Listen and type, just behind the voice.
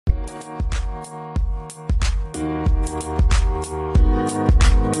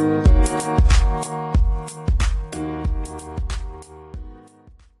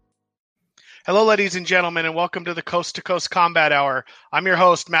Hello, ladies and gentlemen, and welcome to the Coast to Coast Combat Hour. I'm your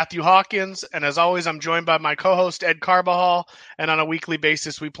host, Matthew Hawkins, and as always, I'm joined by my co-host, Ed Carbajal, and on a weekly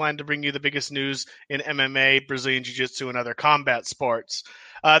basis, we plan to bring you the biggest news in MMA, Brazilian Jiu-Jitsu, and other combat sports.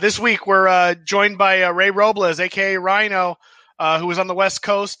 This week, we're joined by Ray Robles, a.k.a. Rhino, who was on the West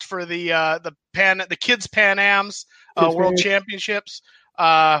Coast for the Kids Pan Ams World Championships.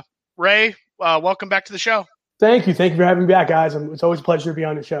 Ray, welcome back to the show. Thank you. Thank you for having me back, guys. It's always a pleasure to be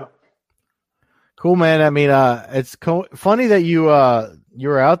on the show. Cool, man. I mean, it's funny that you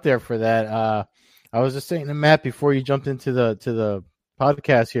were out there for that. I was just saying to Matt before you jumped into the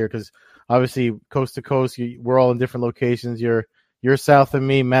podcast here, because obviously coast to coast, we're all in different locations. You're south of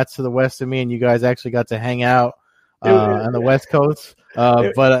me, Matt's to the west of me, and you guys actually got to hang out on the West Coast. We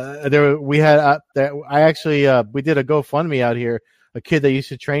did a GoFundMe out here. A kid that used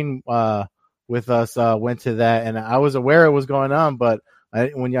to train with us went to that, and I was aware it was going on, but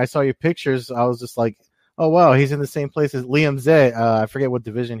when I saw your pictures, I was just like, oh, wow, he's in the same place as Liam Zay. I forget what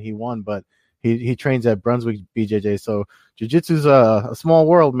division he won, but he trains at Brunswick BJJ. So jiu-jitsu's a small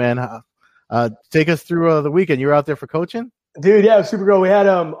world, man. Take us through the weekend. You were out there for coaching? Dude, yeah, it was super cool. We had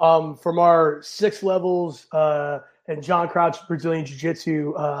from our 6 levels and John Crouch Brazilian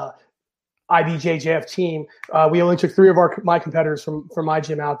Jiu-Jitsu IBJJF team. We only took 3 of my competitors from my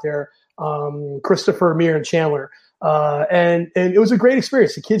gym out there, Christopher, Mir, and Chandler. And it was a great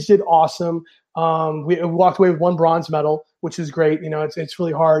experience. The kids did awesome. We walked away with 1 bronze medal, which is great. You know, it's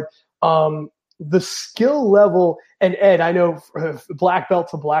really hard. The skill level, and Ed, I know black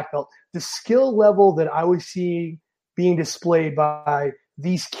belt to black belt, the skill level that I was seeing being displayed by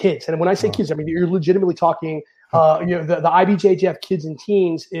these kids. And when I say kids, I mean, you're legitimately talking, the IBJJF kids and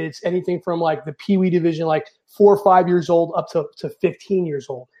teens. It's anything from like the Pee Wee division, like 4 or 5 years old up to 15 years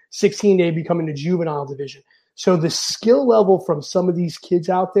old, 16 they become in the juvenile division. So the skill level from some of these kids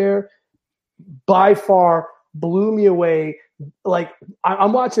out there by far blew me away. Like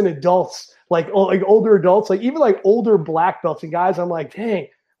I'm watching adults, like older adults, like even like older black belts and guys. I'm like, dang,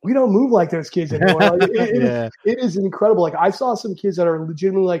 we don't move like those kids anymore. Like, it is incredible. Like I saw some kids that are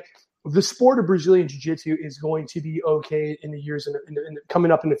legitimately like, the sport of Brazilian Jiu-Jitsu is going to be okay in the years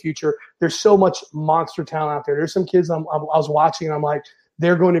coming up in the future. There's so much monster talent out there. There's some kids I was watching and I'm like,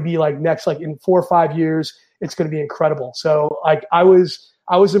 they're going to be like next, like in 4 or 5 years, it's going to be incredible. So like I was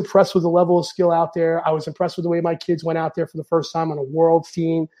impressed with the level of skill out there. I was impressed with the way my kids went out there for the first time on a world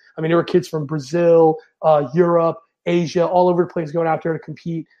team. I mean, there were kids from Brazil, Europe, Asia, all over the place going out there to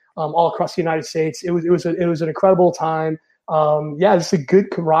compete all across the United States. It was an incredible time. It's a good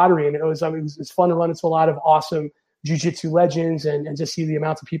camaraderie, and it was fun to run into a lot of awesome jiu-jitsu legends and just see the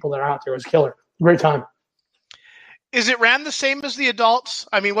amounts of people that are out there. It was killer. Great time. Is it ran the same as the adults?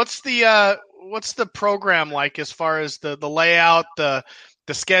 I mean, what's the program like as far as the layout, the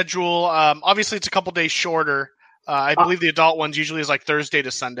schedule? Obviously, it's a couple days shorter. I believe the adult ones usually is like Thursday to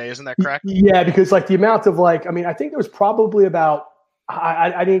Sunday. Isn't that correct? Yeah, because like the amount of I think there was probably about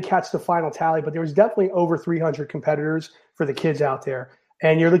I didn't catch the final tally, but there was definitely over 300 competitors for the kids out there.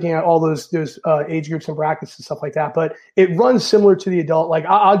 And you're looking at all those age groups and brackets and stuff like that. But it runs similar to the adult. Like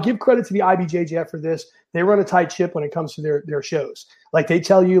I'll give credit to the IBJJF for this. They run a tight ship when it comes to their shows. Like they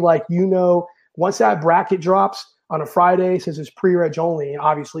tell you, once that bracket drops on a Friday, since it's pre-reg only,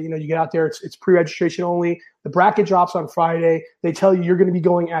 obviously, you get out there, it's pre-registration only. The bracket drops on Friday. They tell you you're going to be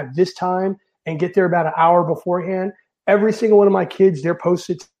going at this time and get there about an hour beforehand. Every single one of my kids, their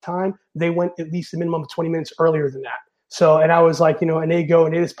posted time, they went at least a minimum of 20 minutes earlier than that. So, and I was like, and they go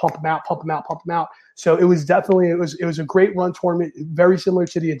and they just pump them out. So it was definitely, it was a great run tournament, very similar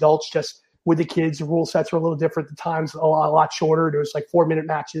to the adults, just with the kids. The rule sets were a little different. The times a lot shorter. There was like 4-minute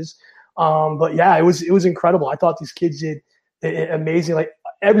matches. But yeah, it was incredible. I thought these kids did amazing. Like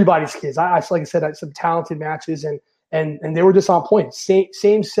everybody's kids. Like I said, I had some talented matches and they were just on point.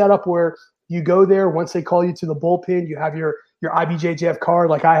 Same setup where you go there. Once they call you to the bullpen, you have your IBJJF card.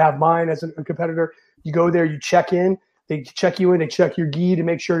 Like I have mine as a competitor. You go there, you check in. They check you in. They check your gi to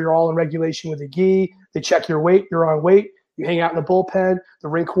make sure you're all in regulation with the gi. They check your weight. You're on weight. You hang out in the bullpen. The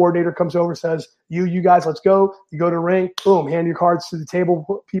ring coordinator comes over, says, you guys, let's go. You go to the ring. Boom, hand your cards to the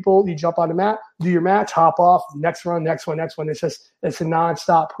table people. You jump on the mat, do your match, hop off, next run, next one. It's a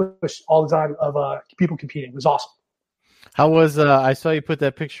nonstop push all the time of people competing. It was awesome. How was I saw you put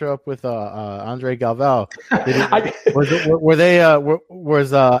that picture up with Andre Galvao.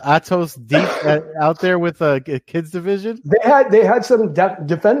 Was Atos deep out there with kids division? They had some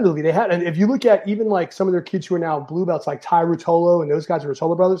definitively. They had, and if you look at even like some of their kids who are now blue belts, like Ty Rutolo and those guys are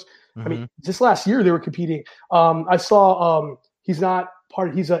Rutolo brothers. Mm-hmm. I mean, just last year they were competing. I saw he's not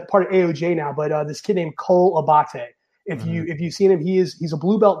he's a part of AOJ now, but this kid named Cole Abate. If you've seen him, he's a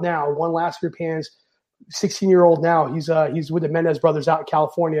blue belt now. Won last Europeans, 16-year-old now. He's with the Mendez brothers out in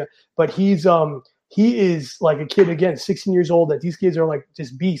California, but he is like a kid again, 16 years old. That these kids are like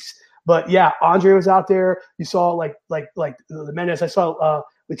just beasts. But yeah, Andre was out there. You saw like the Mendez. I saw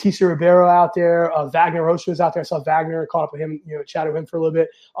Leticia Ribeiro out there. Wagner Rocha was out there. I saw Wagner, caught up with him, chatted with him for a little bit.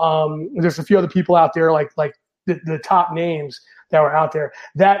 There's a few other people out there like the top names that were out there.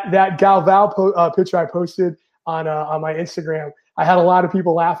 That Galval picture I posted on my Instagram, I had a lot of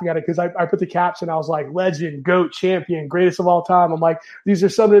people laughing at it because I put the caption. I was like, legend, GOAT, champion, greatest of all time. I'm like, these are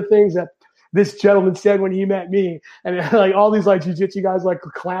some of the things that this gentleman said when he met me. And like all these like jiu-jitsu guys like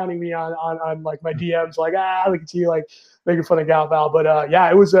clowning me on like my DMs, like, look at you, like making fun of Galval. But yeah,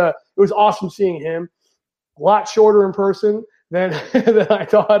 it was awesome seeing him. A lot shorter in person than I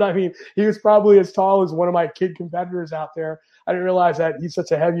thought. I mean, he was probably as tall as one of my kid competitors out there. I didn't realize that he's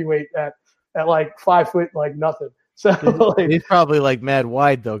such a heavyweight at like 5 foot, like nothing. So he's probably like mad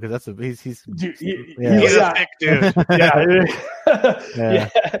wide though, because he's he's a thick dude. Yeah.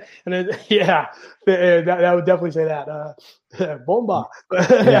 And then, that would definitely say that. Bomba.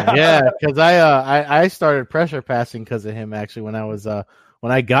 Because I started pressure passing because of him actually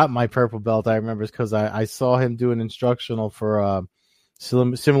when I got my purple belt. I remember because I saw him do an instructional for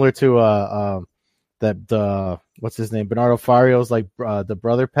similar to what's his name, Bernardo Fario's like the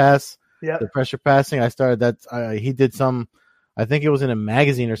brother pass. Yeah, the pressure passing. I started that. He did some. I think it was in a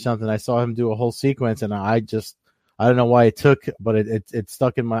magazine or something. I saw him do a whole sequence, and I don't know why it took, but it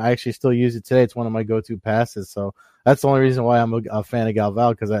stuck in my. I actually still use it today. It's one of my go-to passes. So that's the only reason why I'm a fan of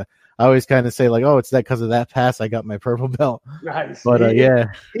Galval, because I always kind of say like, oh, it's that because of that pass I got my purple belt. Nice, but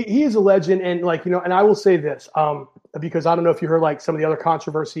he is a legend, and like and I will say this, because I don't know if you heard like some of the other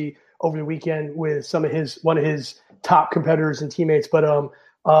controversy over the weekend with one of his top competitors and teammates, but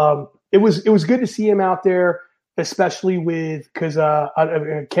it was good to see him out there, especially because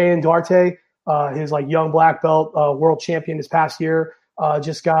Kayan Duarte, his like young black belt world champion this past year,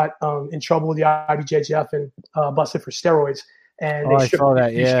 just got in trouble with the IBJJF and busted for steroids. And they stripped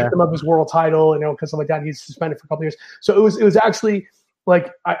him of his world title, because something like that. He's suspended for a couple of years. So it was actually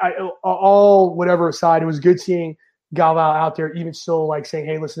like all whatever aside, it was good seeing Galval out there, even still like saying,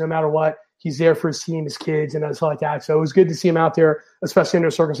 hey, listen, no matter what, he's there for his team, his kids, and stuff like that. So it was good to see him out there, especially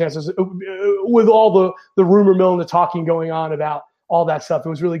under circumstances with all the rumor mill and the talking going on about all that stuff. It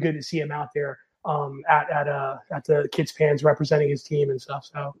was really good to see him out there at the Kids Pans representing his team and stuff.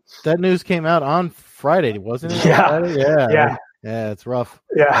 So that news came out on Friday, wasn't it? Yeah, it's rough.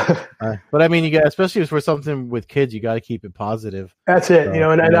 Yeah, but I mean, you got, especially for something with kids, you got to keep it positive. That's it,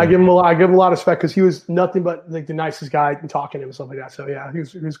 and I give him a lot of respect because he was nothing but like the nicest guy and talking to him and stuff like that. So yeah, he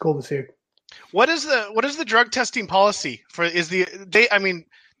was cool to see. What is the drug testing policy for? Do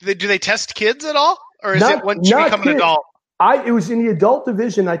they test kids at all, or is it once you become an adult? It was in the adult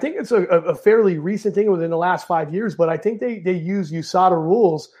division. I think it's a fairly recent thing within the last 5 years, but I think they use USADA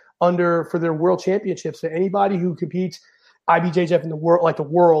rules for their world championships. So anybody who competes IBJJF in the world, like the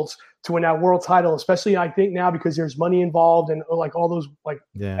worlds, to win that world title, especially I think now because there's money involved and like all those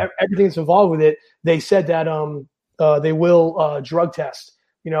everything that's involved with it. They said that they will drug test,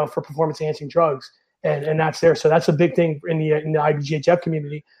 for performance enhancing drugs, and that's there. So that's a big thing in the IBJJF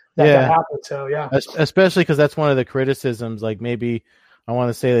community that happened. So yeah, especially because that's one of the criticisms. Like maybe I want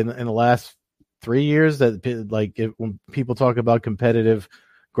to say in the last 3 years that when people talk about competitive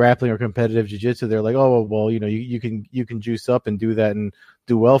grappling or competitive jiu-jitsu, they're like, oh well, you can juice up and do that and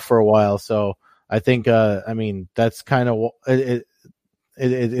do well for a while. So I think that's kind of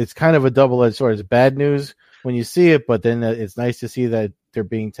it's kind of a double-edged sword. It's bad news when you see it, but then it's nice to see that they're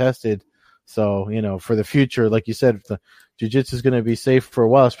being tested. So for the future, like you said, the jiu-jitsu is going to be safe for a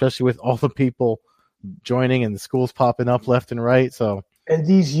while, especially with all the people joining and the schools popping up left and right. So and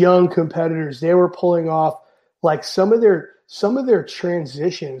these young competitors, they were pulling off like some of their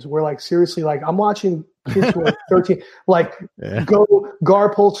transitions were like seriously, like I'm watching kids who are 13, go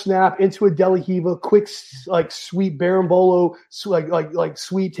guard pull snap into a Delahiva, quick like sweep Berimbolo, like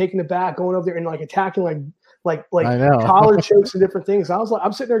sweep taking it back, going over there and like attacking like collar chokes and different things.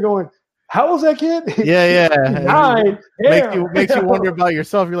 I'm sitting there going, how old is that kid? Yeah. 9. Makes you wonder about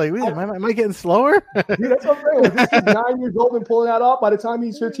yourself. You're like, wait, am I getting slower? Dude, that's what I'm saying. Like, this kid's 9 years old and pulling that off. By the time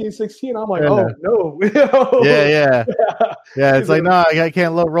he's 15, 16, I'm like, oh, no. Yeah. It's like, no, I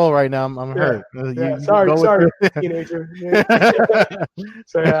can't low roll right now. I'm hurt. Sorry, teenager.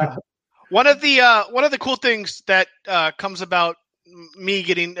 So, yeah. One of the cool things that comes about me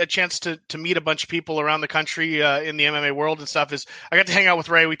getting a chance to meet a bunch of people around the country in the MMA world and stuff is I got to hang out with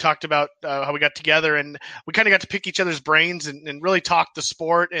Ray. We talked about how we got together, and we kind of got to pick each other's brains and really talk the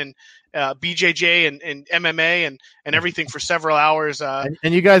sport and BJJ and MMA and everything for several hours. And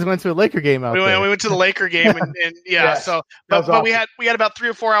you guys went to a Laker game out there. We went to the Laker game, and yeah. Yes, so, but awesome. we had about 3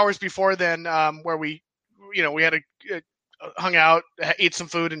 or 4 hours before then where we had a hung out, ate some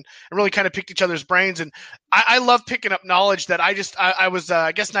food, and really kind of picked each other's brains. And I love picking up knowledge that I was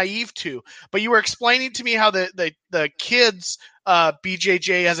I guess naive to. But you were explaining to me how the kids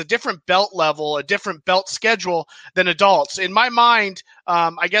BJJ has a different belt level, a different belt schedule than adults. In my mind,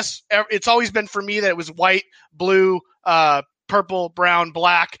 I guess it's always been for me that it was white, blue, purple, brown,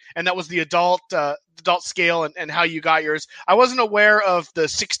 black, and that was the adult scale and how you got yours. I wasn't aware of the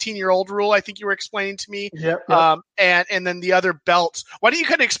 16-year-old rule. I think you were explaining to me. Yep. And then the other belts. Why don't you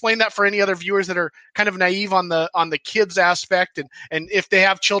kind of explain that for any other viewers that are kind of naive on the kids aspect and if they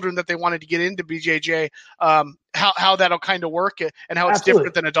have children that they wanted to get into BJJ, how that'll kind of work and how it's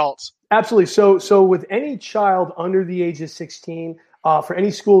different than adults. Absolutely. So with any child under the age of 16, for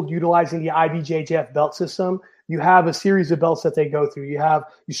any school utilizing the IBJJF belt system, you have a series of belts that they go through.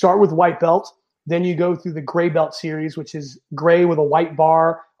 You start with white belt. Then you go through the gray belt series, which is gray with a white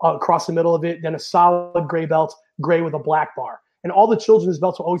bar across the middle of it, then a solid gray belt, gray with a black bar. And all the children's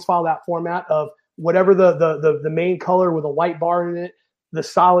belts will always follow that format of whatever the main color with a white bar in it, the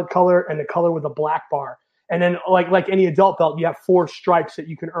solid color, and the color with a black bar. And then like any adult belt, you have 4 stripes that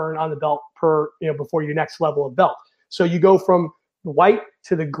you can earn on the belt before your next level of belt. So you go from the white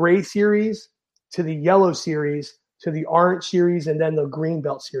to the gray series to the yellow series to the orange series and then the green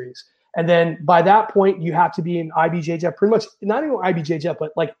belt series. And then by that point, you have to be in IBJJF, pretty much not even IBJJF,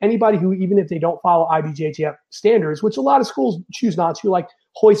 but like anybody who, even if they don't follow IBJJF standards, which a lot of schools choose not to, like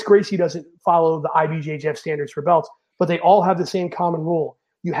Royce Gracie doesn't follow the IBJJF standards for belts, but they all have the same common rule.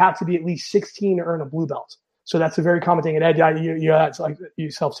 You have to be at least 16 to earn a blue belt. So that's a very common thing. And Ed, that's like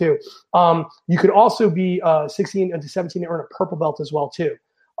yourself too. You could also be 16 to 17 to earn a purple belt as well too.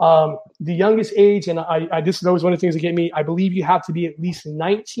 The youngest age, and I this is always one of the things that get me, I believe you have to be at least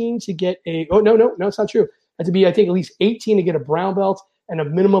 19 to get no, it's not true. You have to be, I think, at least 18 to get a brown belt and a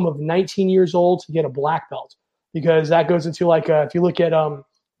minimum of 19 years old to get a black belt, because that goes into like, if you look at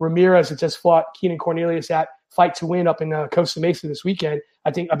Ramirez that just fought Keenan Cornelius at Fight to Win up in Costa Mesa this weekend.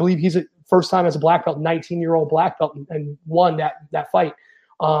 I believe he's a first time as a black belt, 19-year-old black belt, and won that fight,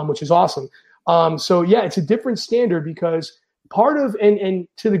 which is awesome. So yeah, it's a different standard because part of, and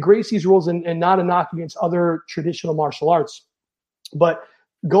to the Gracie's rules and not a knock against other traditional martial arts, but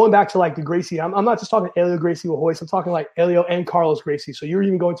going back to like the Gracie, I'm not just talking Helio Gracie with Royce, I'm talking like Helio and Carlos Gracie. So you're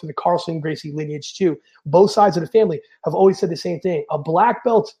even going to the Carlson Gracie lineage too. Both sides of the family have always said the same thing. A black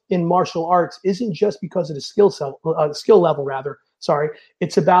belt in martial arts isn't just because of the skill level rather. Sorry.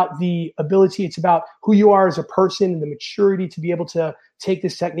 It's about the ability. It's about who you are as a person and the maturity to be able to take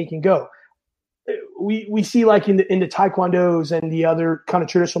this technique and go. We see like in the taekwondos and the other kind of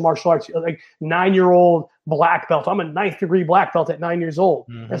traditional martial arts, like 9-year-old black belt. I'm a 9th degree black belt at 9 years old.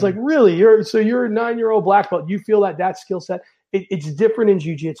 Mm-hmm. It's like, really? You're a 9-year-old black belt. You feel that skill set. It's different in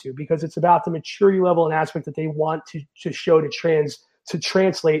jiu-jitsu because it's about the maturity level and aspect that they want to show to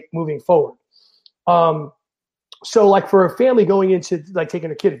translate moving forward. So like for a family going into like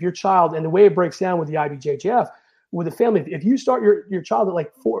taking a kid, if your child, and the way it breaks down with the IBJJF, with a family, if you start your child at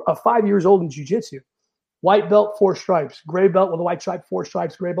like 5 years old in jiu-jitsu, white belt, 4 stripes, gray belt with a white stripe, 4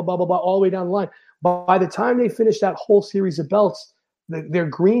 stripes, gray blah, blah, blah, blah, all the way down the line. By the time they finish that whole series of belts, their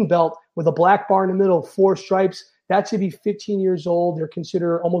green belt with a black bar in the middle, 4 stripes, that should be 15 years old. They're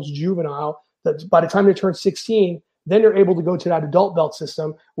considered almost juvenile. By the time they turn 16, then they're able to go to that adult belt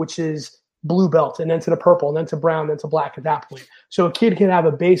system, which is blue belt, and then to the purple, and then to brown, then to black at that point. So a kid can have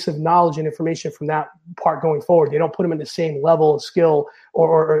a base of knowledge and information from that part going forward. They don't put them in the same level of skill,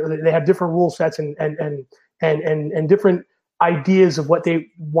 or they have different rule sets and different ideas of what they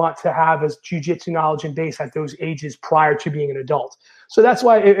want to have as jiu-jitsu knowledge and base at those ages prior to being an adult. So that's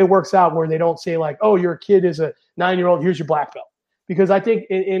why it works out where they don't say like, oh, your kid is a 9-year-old, here's your black belt. Because I think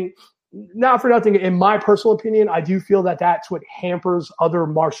in not for nothing, in my personal opinion, I do feel that that's what hampers other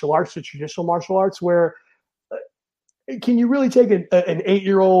martial arts, the traditional martial arts, where can you really take an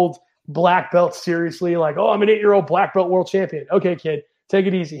 8-year-old black belt seriously? Like, oh, I'm an 8-year-old black belt world champion. Okay, kid, take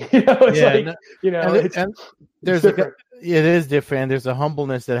it easy. It's different. It is different. There's a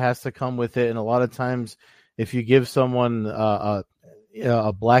humbleness that has to come with it. And a lot of times if you give someone a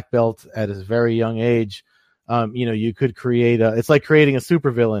black belt at a very young age, you could create it's like creating a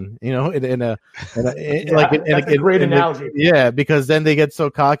supervillain, that's a great analogy. Because then they get so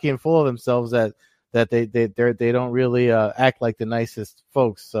cocky and full of themselves that that they don't really act like the nicest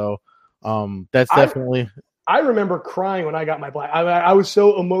folks. So that's definitely. I remember crying when I got my black. I was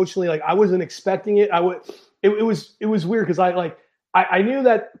so emotionally, like, I wasn't expecting it. It was weird because I knew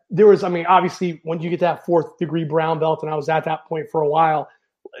that there was, I mean, obviously when you get that 4th degree brown belt, and I was at that point for a while,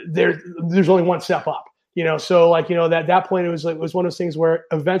 there's only one step up, so like, that point, it was one of those things where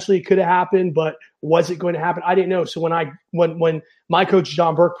eventually it could have happened, but was it going to happen? I didn't know. So when my coach,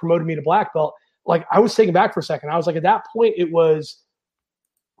 John Burke, promoted me to black belt, like, I was taken back for a second. I was like, at that point, it was,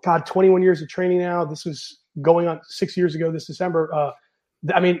 God, 21 years of training now. This was going on 6 years ago this December.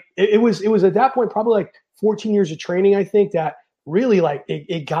 I mean, it was at that point probably like 14 years of training, I think, that really, like,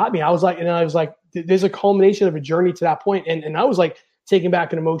 it got me. I was like, there's a culmination of a journey to that point. And I was like taken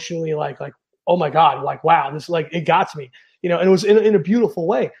back and emotionally like, oh my God, like, wow, this, like, it got to me, and it was in a beautiful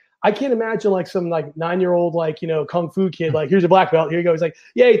way. I can't imagine like some like 9-year-old, like, kung fu kid, like, here's a black belt, here you go. He's like,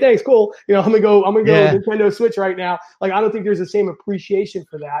 yay, thanks, cool. I'm gonna go Nintendo Switch right now. Like, I don't think there's the same appreciation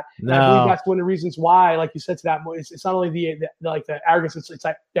for that. No. And I believe that's one of the reasons why, like you said, to that, it's not only the arrogance, it's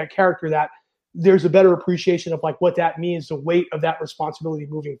like that character, that there's a better appreciation of like what that means, the weight of that responsibility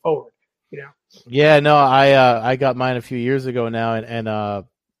moving forward. Yeah, no, I got mine a few years ago now, and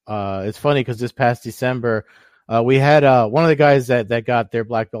it's funny because this past December, we had one of the guys that got their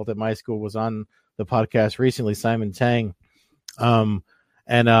black belt at my school was on the podcast recently, Simon Tang, and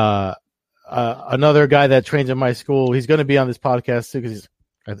another guy that trains at my school. He's going to be on this podcast too because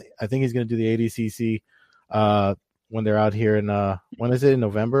I think he's going to do the ADCC when they're out here in when is it, in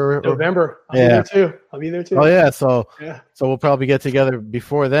November? November. I'll be there too. Oh yeah, so we'll probably get together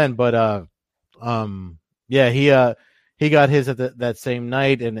before then. But he got his at that same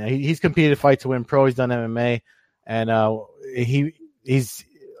night, and he's competed Fight to Win Pro. He's done MMA, and he's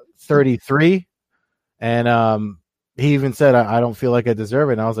 33, and he even said, I don't feel like I deserve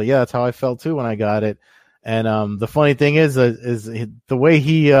it. And I was like, yeah, that's how I felt too when I got it. And the funny thing is the way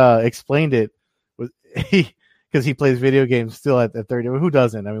he explained it was because he plays video games still at 30. Who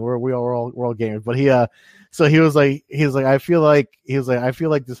doesn't? I mean, we're all gamers. But so he was like, I feel like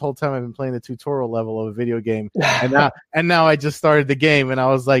this whole time I've been playing the tutorial level of a video game, and now I just started the game, and I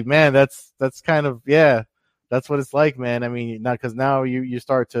was like, man, that's kind of, yeah, that's what it's like, man. I mean, not because now you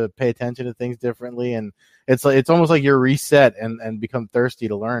start to pay attention to things differently, and it's almost like you're reset and become thirsty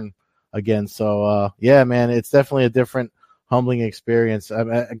to learn again. So yeah, man, it's definitely a different, humbling experience.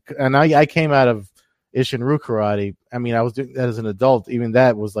 I came out of Isshin-Ryu karate. I mean, I was doing that as an adult. Even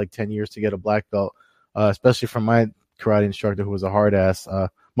that was like 10 years to get a black belt, especially from my karate instructor who was a hard ass.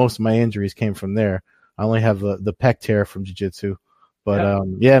 Most of my injuries came from there. I only have the pec tear from jiu-jitsu. But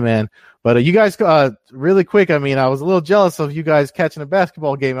yeah, man. But you guys, really quick, I mean, I was a little jealous of you guys catching a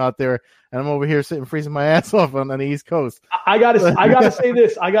basketball game out there, and I'm over here sitting freezing my ass off on the East Coast. I gotta say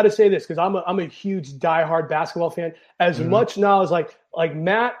this. Because I'm a huge diehard basketball fan. As much knowledge, like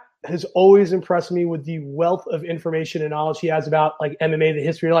Matt has always impressed me with the wealth of information and knowledge he has about like MMA, the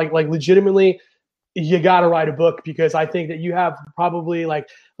history. Like legitimately, you got to write a book, because I think that you have probably like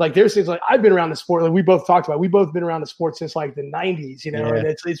there's things like I've been around the sport. Like we both talked about, we both been around the sport since like the 90s, and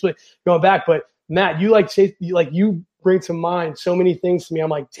it's going back. But Matt, you bring to mind so many things to me.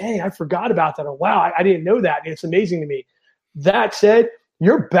 I'm like, dang, I forgot about that. Or wow, I didn't know that. It's amazing to me. That said,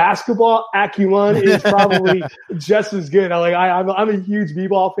 your basketball acumen is probably just as good. I'm a huge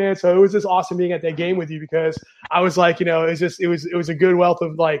b-ball fan, so it was just awesome being at that game with you, because I was like, it was a good wealth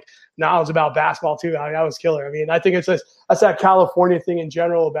of like knowledge about basketball too. I mean, that was killer. I mean, I think that's that California thing in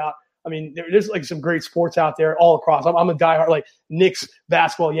general about. I mean, there's like some great sports out there all across. I'm a diehard, like Knicks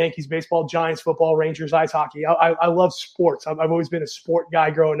basketball, Yankees baseball, Giants football, Rangers ice hockey. I love sports. I've always been a sport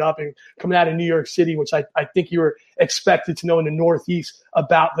guy growing up, and coming out of New York City, which I think you were expected to know in the Northeast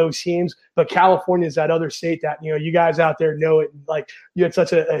about those teams. But California is that other state that, you guys out there know it. Like you had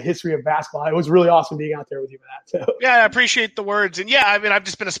such a history of basketball. It was really awesome being out there with you for that. So. Yeah, I appreciate the words. And yeah, I mean, I've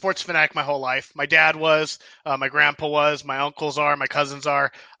just been a sports fanatic my whole life. My dad was, my grandpa was, my uncles are, my cousins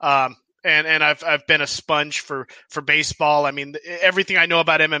are. And I've been a sponge for baseball. I mean, everything I know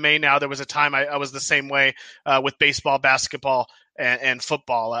about MMA now, there was a time I was the same way with baseball, basketball, and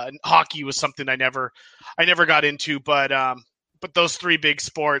football. And hockey was something I never got into, but those three big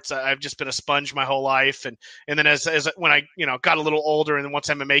sports, I've just been a sponge my whole life. And then as when I got a little older, and then once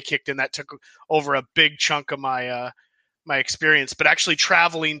MMA kicked in, that took over a big chunk of my my experience. But actually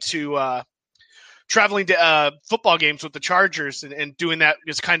traveling to football games with the Chargers and doing that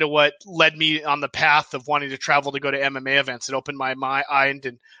is kind of what led me on the path of wanting to travel to go to MMA events. It opened my mind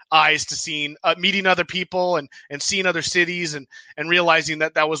and eyes to seeing, meeting other people and seeing other cities and realizing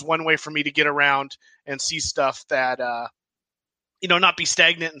that was one way for me to get around and see stuff that not be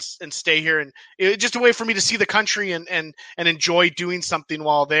stagnant and stay here. And it's just a way for me to see the country and enjoy doing something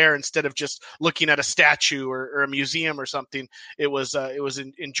while there instead of just looking at a statue or a museum or something. It was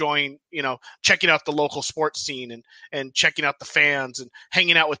enjoying, checking out the local sports scene and checking out the fans and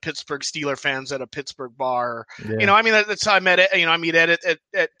hanging out with Pittsburgh Steeler fans at a Pittsburgh bar. Yeah. That's how I met it. I meet Ed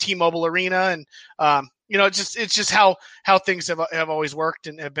at T-Mobile Arena, and it's just how things have always worked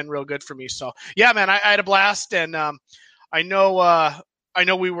and have been real good for me. So yeah, man, I had a blast, and I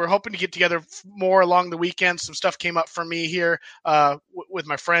know we were hoping to get together more along the weekend. Some stuff came up for me here with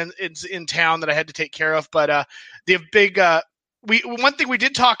my friend in town that I had to take care of. But the big one thing we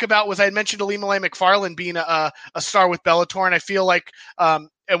did talk about was I had mentioned Ilima-Lei Macfarlane being a star with Bellator, and I feel like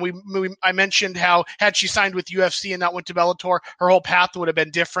I mentioned how had she signed with UFC and not went to Bellator, her whole path would have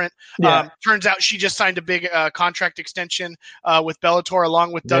been different. Yeah. Turns out she just signed a big contract extension with Bellator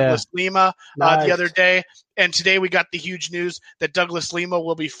along with Douglas Lima the other day. And today we got the huge news that Douglas Lima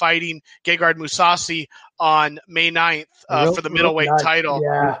will be fighting Gegard Mousasi on May 9th for the middleweight title.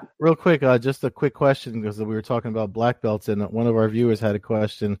 Yeah. Real quick, just a quick question, because we were talking about black belts, and one of our viewers had a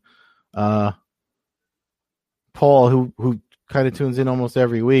question. Paul, who kind of tunes in almost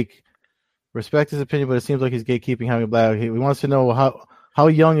every week, respect his opinion, but it seems like he's gatekeeping having black. He wants to know how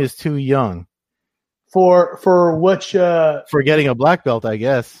young is too young for which for getting a black belt, I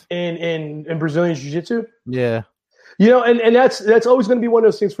guess, in Brazilian Jiu-Jitsu. Yeah, and that's always going to be one of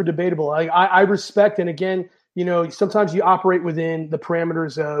those things for debatable. I respect, and again, sometimes you operate within the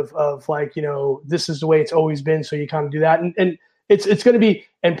parameters of like, this is the way it's always been, so you kind of do that, and it's going to be,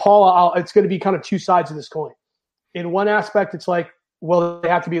 and Paul, it's going to be kind of two sides of this coin. In one aspect, it's like, well, they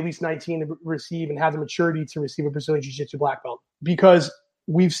have to be at least 19 to receive and have the maturity to receive a Brazilian Jiu-Jitsu black belt, because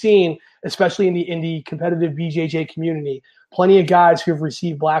we've seen, especially in the competitive BJJ community, plenty of guys who have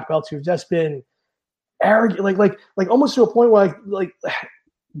received black belts who've just been arrogant, like almost to a point where like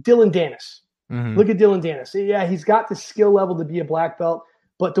Dylan Dennis. Mm-hmm. Look at Dylan Dennis. Yeah, he's got the skill level to be a black belt,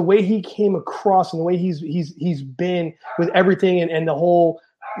 but the way he came across and the way he's been with everything and the whole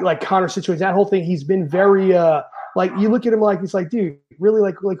like Conor situation, that whole thing, he's been very like, you look at him like, it's like, dude, really,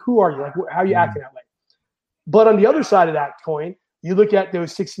 like who are you? Like, how are you acting that way? But on the other side of that coin, you look at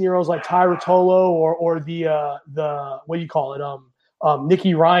those 16-year-olds like Ty Rotolo or the what do you call it?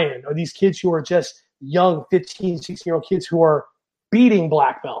 Nicky Ryan, or these kids who are just young 15, 16-year-old kids who are beating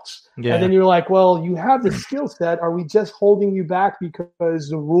black belts. Yeah. And then you're like, well, you have the skill set. Are we just holding you back because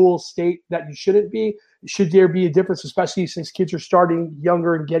the rules state that you shouldn't be? Should there be a difference, especially since kids are starting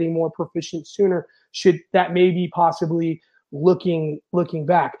younger and getting more proficient sooner? Should that maybe possibly looking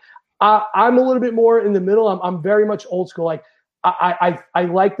back? I'm a little bit more in the middle. I'm very much old school. Like I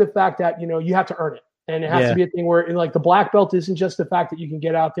like the fact that, you have to earn it. And it has to be a thing where, like, the black belt isn't just the fact that you can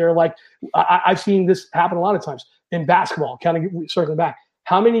get out there. Like, I've seen this happen a lot of times in basketball, kind of circling back.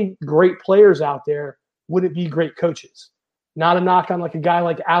 How many great players out there wouldn't be great coaches? Not a knock on like a guy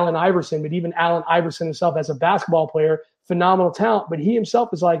like Allen Iverson, but even Allen Iverson himself as a basketball player, phenomenal talent. But he himself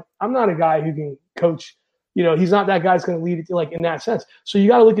is like, I'm not a guy who can coach. He's not that guy who's going to lead it, like, in that sense. So you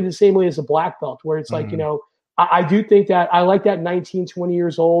got to look at it the same way as a black belt, where it's like, I do think that I like that 19, 20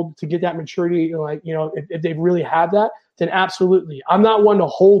 years old to get that maturity. Like, if they really have that, then absolutely. I'm not one to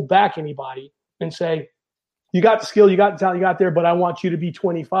hold back anybody and say, you got the skill, you got the talent, you got there, but I want you to be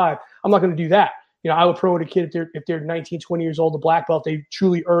 25. I'm not going to do that. I would promote a kid if they're 19, 20 years old, the black belt, they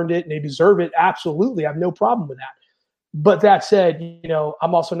truly earned it and they deserve it. Absolutely. I have no problem with that. But that said,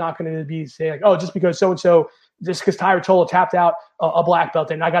 I'm also not going to be saying like, oh, just because so-and-so, just because Ty Rotolo tapped out a black belt,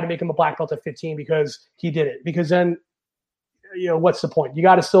 and I got to make him a black belt at 15 because he did it. Because then, what's the point? You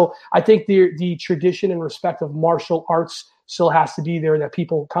got to still, I think the tradition and respect of martial arts still has to be there, that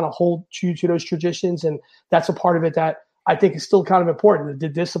people kind of hold true to those traditions. And that's a part of it that I think is still kind of important. The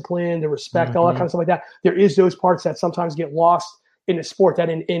discipline, the respect, all that kind of stuff like that. There is those parts that sometimes get lost in the sport, that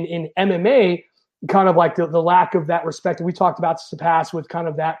in MMA, kind of like the lack of that respect. And we talked about this in the past with kind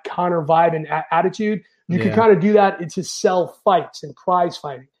of that Conor vibe and attitude. You can kind of do that to sell fights and prize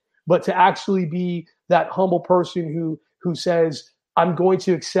fighting, but to actually be that humble person who says, I'm going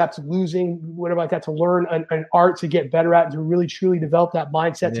to accept losing, whatever like that, to learn an art to get better at, and to really truly develop that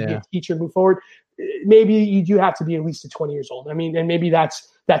mindset to be a teacher and move forward. Maybe you do have to be at least 20 years old. I mean, and maybe that's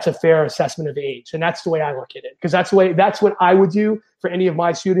a fair assessment of age. And that's the way I look at it, because that's what I would do for any of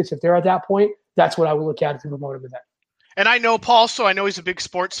my students. If they're at that point, that's what I would look at to promote them to that. And I know Paul, so I know he's a big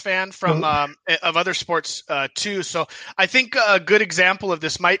sports fan from of other sports too. So I think a good example of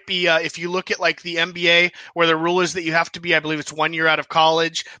this might be if you look at like the NBA, where the rule is that you have to be, I believe it's 1 year out of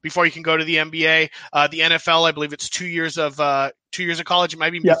college before you can go to the NBA. The NFL, I believe it's 2 years of 2 years of college. It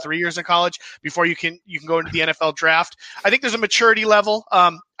might even be 3 years of college before you can go into the NFL draft. I think there's a maturity level.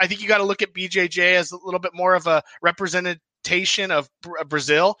 I think you got to look at BJJ as a little bit more of a representative of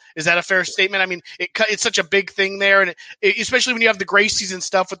Brazil. Is that a fair statement? I mean, it's such a big thing there, and especially when you have the Gracies and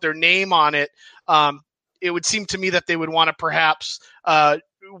stuff with their name on it, it would seem to me that they would want to perhaps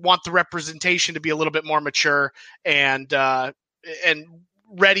want the representation to be a little bit more mature and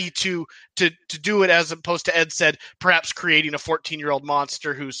ready to do it, as opposed to, Ed said, perhaps creating a 14-year-old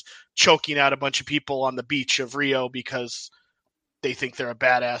monster who's choking out a bunch of people on the beach of Rio because they think they're a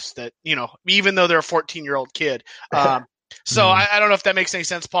badass, that, even though they're a 14-year-old kid. So I don't know if that makes any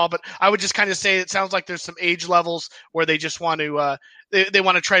sense, Paul, but I would just kind of say it sounds like there's some age levels where they just want to they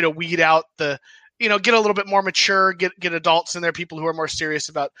want to try to weed out the, get a little bit more mature, get adults in there, people who are more serious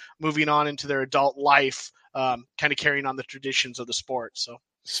about moving on into their adult life, kind of carrying on the traditions of the sport. So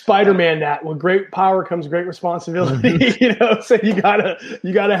Spider-Man, that with great power comes great responsibility. So you gotta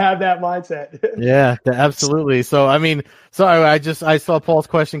have that mindset. Yeah, absolutely. So I saw Paul's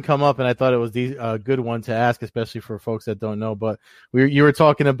question come up, and I thought it was a good one to ask, especially for folks that don't know. But you were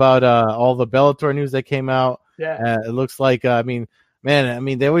talking about all the Bellator news that came out. Yeah, it looks like they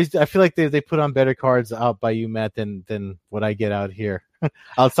always, I feel like they put on better cards out by you, Matt, than what I get out here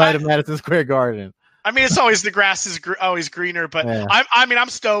outside of Madison Square Garden. I mean, it's always the grass is always greener, but yeah. I'm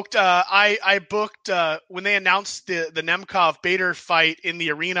stoked. I booked when they announced the Nemkov Bader fight in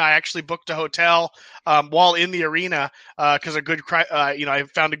the arena. I actually booked a hotel while in the arena because I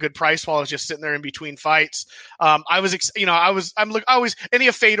found a good price while I was just sitting there in between fights. I'm always any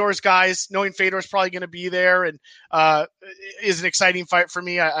of Fedor's guys, knowing Fedor's probably going to be there, and is an exciting fight for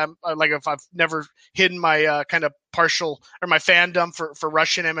me. I'm like, if I've never hidden my kind of partial or my fandom for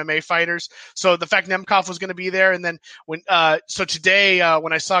Russian MMA fighters. So the fact Nemkov was going to be there, and then today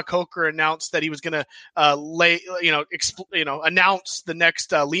when I saw Coker announce that he was going to announce the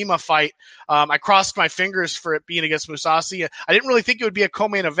next Lima fight, I crossed my fingers for it being against Mousasi. I didn't really think it would be a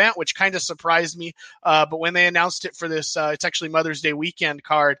co-main event, which kind of surprised me. But when they announced it for this, it's actually Mother's Day weekend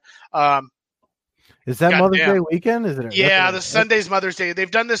card. Is that Mother's Day weekend? Is it? Yeah, the Sunday's Mother's Day.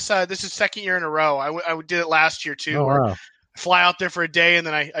 They've done this. This is second year in a row. I did it last year too. Oh, wow. I fly out there for a day, and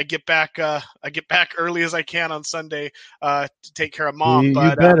then I get back. I get back early as I can on Sunday to take care of Mom. You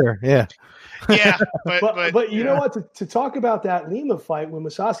better, yeah. Yeah, but you know what? To talk about that Lima fight with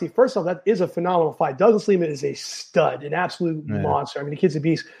Mousasi, first off, that is a phenomenal fight. Douglas Lima is a stud, an absolute monster. I mean, the kid's a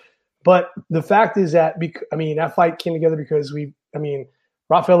beast. But the fact is that that fight came together because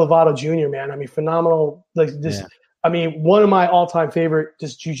Rafael Lovato Jr., man. I mean, phenomenal. Like this. Yeah. I mean, one of my all-time favorite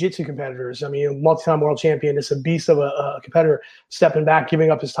just jiu-jitsu competitors. I mean, multi-time world champion, just a beast of a competitor, stepping back, giving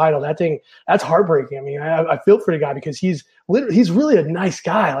up his title. That's heartbreaking. I mean, I feel for the guy because he's really a nice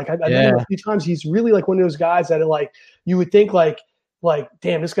guy. Like I've met him a few times. He's really like one of those guys that are like, you would think like,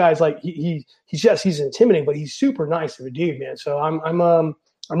 damn, this guy's like he's intimidating, but he's super nice of a dude, man. So I'm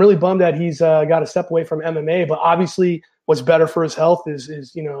really bummed that he's got to step away from MMA, but obviously what's better for his health is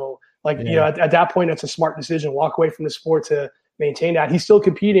at that point, that's a smart decision. Walk away from the sport to maintain that. He's still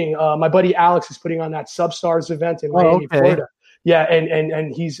competing. My buddy Alex is putting on that Substars event in Miami, Florida. Yeah,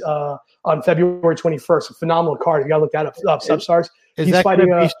 and he's on February 21st. A phenomenal card. You got to look that up. Substars. Is that going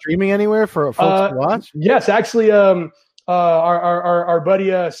to be streaming anywhere for folks to watch? Yes, actually, our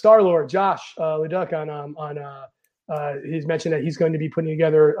buddy Star Lord Josh Leduc he's mentioned that he's going to be putting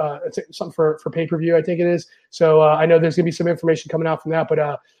together something for pay-per-view, I think it is. So I know there's going to be some information coming out from that, but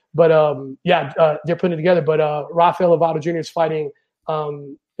they're putting it together. But Rafael Lovato Jr. is fighting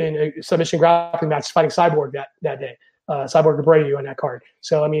in a submission grappling match, fighting Cyborg that day. Cyborg Abreu on that card.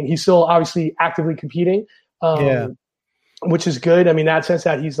 So I mean, he's still obviously actively competing, which is good. I mean, that sense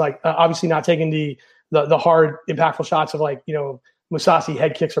that he's like obviously not taking the hard, impactful shots of like Mousasi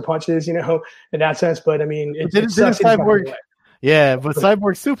head kicks or punches, in that sense. But I mean, Cyborg. Yeah, but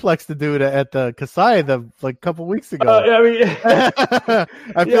Cyborg suplexed the dude at the Kasai a couple weeks ago.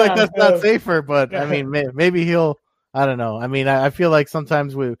 I feel like that's not safer, but I mean, maybe he'll. I don't know. I mean, I feel like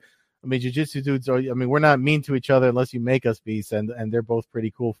sometimes jiu-jitsu dudes are. I mean, we're not mean to each other unless you make us be, and they're both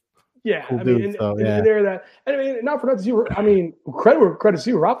pretty cool. Yeah, cool dudes, they're that. And I mean, not for nothing. I mean, credit to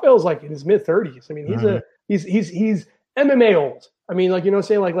you. Rafael's like in his mid-30s. I mean, he's MMA old. I mean, like, you know what I'm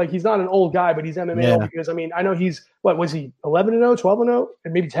saying? Like he's not an old guy, but he's MMA old because, I mean, I know he's, what was he, 11-0, 12-0,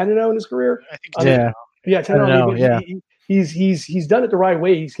 and maybe 10-0 in his career? I think so. Yeah, 10-0. He's done it the right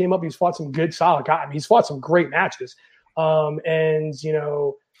way. He's came up, he's fought some good, solid guys. I mean, he's fought some great matches. And you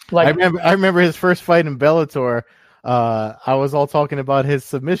know, like I remember his first fight in Bellator. I was all talking about his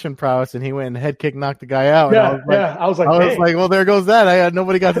submission prowess, and he went and head kick knocked the guy out. Yeah, and I was like, well, there goes that.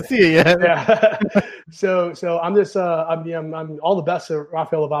 Nobody got to see it yet. Yeah. So I'm just I'm all the best to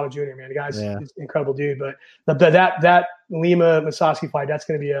Rafael Lovato Jr. Man, the guy's an incredible dude. But that Lima Mousasi fight, that's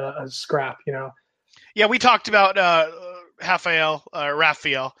going to be a scrap, you know. Yeah, we talked about Rafael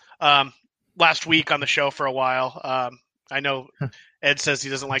last week on the show for a while. I know Ed says he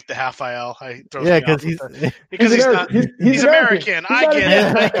doesn't like the Rafael. Because he's American. I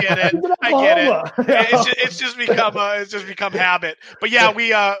get it. It's just become habit. But yeah,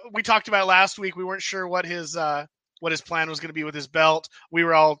 we talked about it last week. We weren't sure what his plan was going to be with his belt. We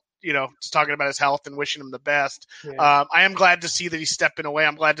were all, you know, just talking about his health and wishing him the best. Yeah. I am glad to see that he's stepping away.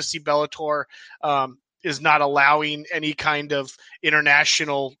 I'm glad to see Bellator is not allowing any kind of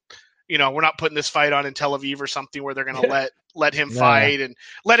international, you know, we're not putting this fight on in Tel Aviv or something where they're going to let him fight and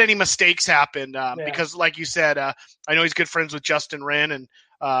let any mistakes happen. Because like you said, I know he's good friends with Justin Wren, and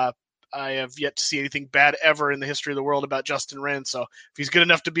I have yet to see anything bad ever in the history of the world about Justin Wren. So if he's good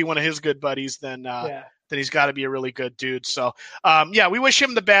enough to be one of his good buddies, then he's got to be a really good dude. So we wish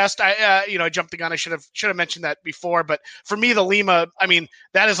him the best. I jumped the gun. I should have mentioned that before, but for me, the Lima, I mean,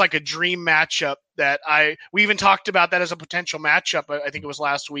 that is like a dream matchup that we even talked about that as a potential matchup. I think it was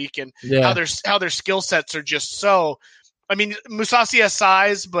last week, and how their skill sets are just so, I mean, Mousasi has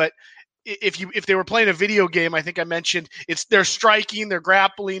size, but if they were playing a video game, I think I mentioned they're striking, they're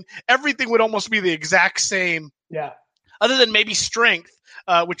grappling, everything would almost be the exact same. Yeah. Other than maybe strength,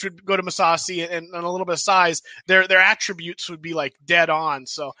 which would go to Mousasi, and a little bit of size, their attributes would be like dead on.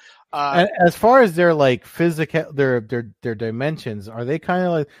 So, as far as their like physical, their dimensions, are they kind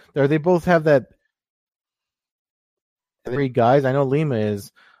of like? Are they both have that? Three guys. I know Lima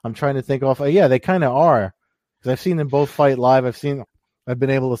is. I'm trying to think off. Yeah, they kind of are, because I've seen them both fight live. I've been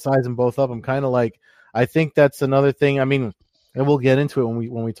able to size them both up. I'm kind of like, I think that's another thing. I mean, and we'll get into it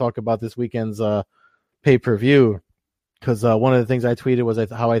when we talk about this weekend's pay-per-view. Because one of the things I tweeted was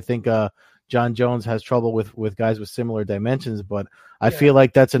how I think John Jones has trouble with guys with similar dimensions, but I feel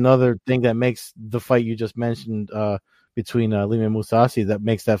like that's another thing that makes the fight you just mentioned between Lima and Mousasi, that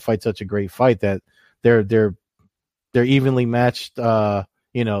makes that fight such a great fight, that they're evenly matched. That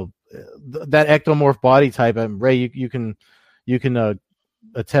ectomorph body type, and Ray, you can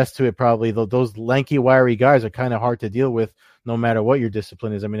attest to it probably. Those lanky, wiry guys are kind of hard to deal with, no matter what your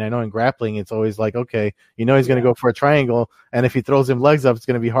discipline is. I mean, I know in grappling, it's always like, okay, he's going to go for a triangle, and if he throws him legs up, it's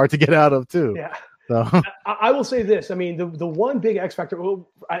going to be hard to get out of too. Yeah. So I will say this. I mean, the one big X factor,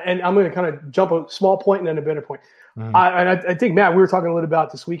 and I'm going to kind of jump a small point and then a better point. Mm-hmm. I think, Matt, we were talking a little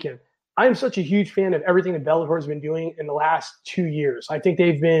about this weekend. I am such a huge fan of everything that Bellator has been doing in the last 2 years. I think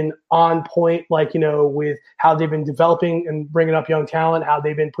they've been on point, with how they've been developing and bringing up young talent, how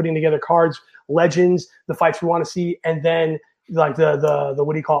they've been putting together cards, legends, the fights we want to see, and then like the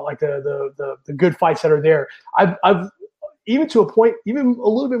what do you call it? Like the good fights that are there. I've even to a point, even a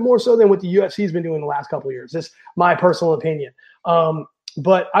little bit more so than what the UFC has been doing the last couple of years. This is my personal opinion.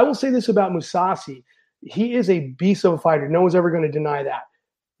 But I will say this about Mousasi. He is a beast of a fighter. No one's ever going to deny that.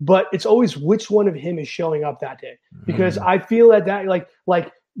 But it's always which one of him is showing up that day. Because I feel that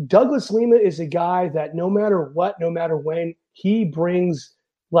like Douglas Lima is a guy that no matter what, no matter when, he brings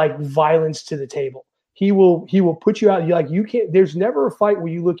like violence to the table. He will put you out. You can't. There's never a fight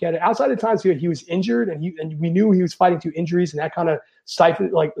where you look at it outside of times he was injured and we knew he was fighting through injuries, and that kind of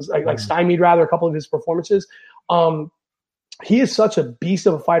stifled, stymied rather a couple of his performances. He is such a beast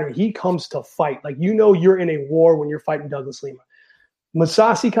of a fighter. He comes to fight. Like, you're in a war when you're fighting Douglas Lima.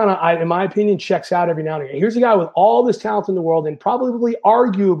 Mousasi kind of, in my opinion, checks out every now and again. Here's a guy with all this talent in the world, and probably,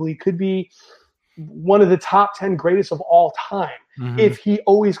 arguably, could be one of the top 10 greatest of all time. Mm-hmm.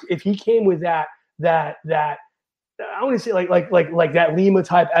 If he came with that I want to say like that Lima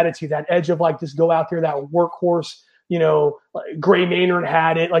type attitude, that edge of like just go out there, that workhorse. Like Gray Maynard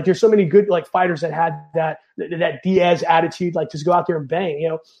had it. Like, there's so many good like fighters that had that Diaz attitude, like just go out there and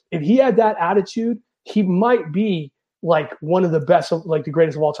bang. If he had that attitude, he might be like one of the best, like the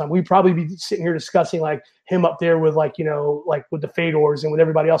greatest of all time. We'd probably be sitting here discussing like him up there with like with the Fedors and with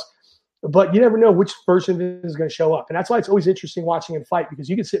everybody else. But you never know which version of it is going to show up, and that's why it's always interesting watching him fight, because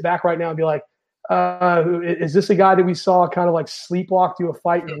you can sit back right now and be like, is this a guy that we saw kind of like sleepwalk through a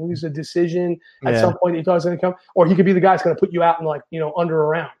fight and lose a decision at some point that he thought was going to come? Or he could be the guy that's going to put you out in like, under or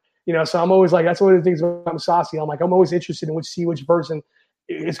around, so I'm always like, that's one of the things about Mousasi. I'm always interested in which version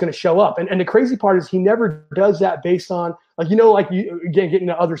is going to show up. And the crazy part is he never does that based on you again, getting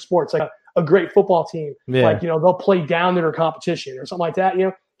into other sports, like a great football team, they'll play down to their competition or something like that.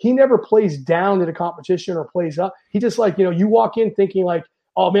 he never plays down to the competition or plays up. He just like, you walk in thinking like,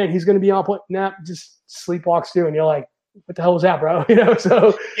 oh man, he's going to be on point. Nah, just sleepwalks through, and you're like, what the hell was that, bro?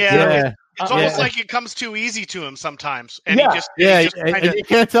 So it's almost like it comes too easy to him sometimes, and you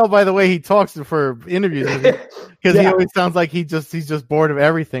can't tell by the way he talks for interviews because he always sounds like he's just bored of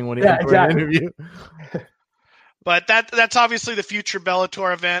everything when he's doing an interview. But that's obviously the future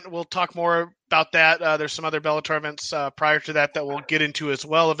Bellator event. We'll talk more about that. There's some other Bellator events prior to that we'll get into as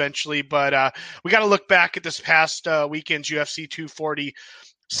well eventually. But we got to look back at this past weekend's UFC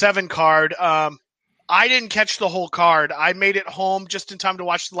 247 card. I didn't catch the whole card. I made it home just in time to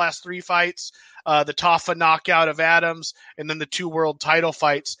watch the last 3 fights, the Tafa knockout of Adams, and then the 2 world title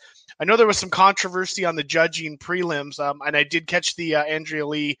fights. I know there was some controversy on the judging prelims, and I did catch the Andrea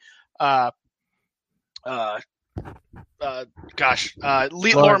Lee Lauren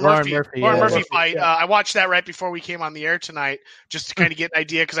Murphy fight. I watched that right before we came on the air tonight, just to kind of get an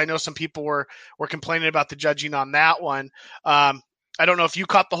idea, because I know some people were complaining about the judging on that one. I don't know if you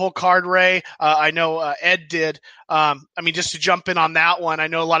caught the whole card, Ray. I know Ed did. Just to jump in on that one, I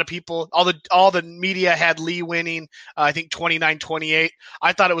know a lot of people, all the media had Lee winning. I think 29-28.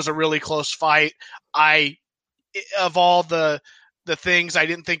 I thought it was a really close fight. Of all the things, I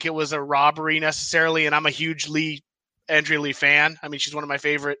didn't think it was a robbery necessarily, and I'm a huge Andrea Lee fan. I mean, she's one of my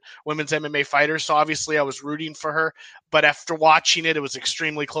favorite women's MMA fighters, so obviously I was rooting for her. But after watching it, it was an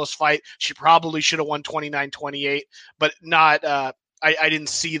extremely close fight. She probably should have won 29-28, but not. I didn't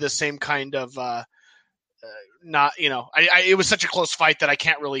see the same kind of. It was such a close fight that I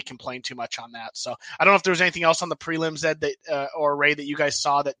can't really complain too much on that. So I don't know if there was anything else on the prelims, Ed, or Ray, that you guys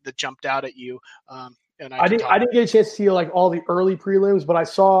saw that jumped out at you. I didn't get a chance to see like all the early prelims, but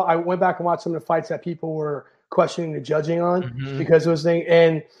I went back and watched some of the fights that people were questioning the judging on because those things.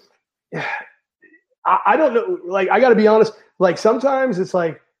 And I don't know, like, I got to be honest, like sometimes it's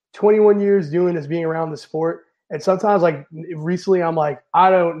like 21 years doing this, being around the sport. And sometimes like recently I'm like, I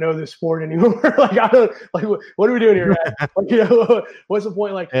don't know this sport anymore. Like, I don't like, what are we doing here? Like, what's the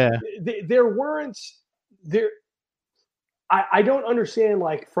point? Like there weren't there. I don't understand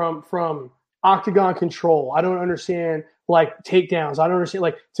like from octagon control. I don't understand like takedowns. I don't understand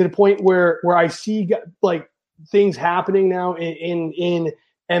like to the point where I see like things happening now in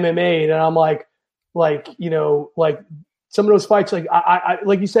MMA that I'm like some of those fights, like I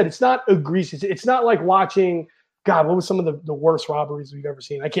like you said, it's not egregious. It's not like watching, God, what was some of the worst robberies we've ever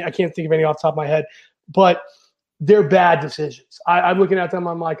seen? I can't think of any off the top of my head, but they're bad decisions. I'm looking at them.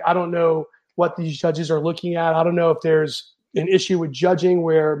 I'm like, I don't know what these judges are looking at. I don't know if there's an issue with judging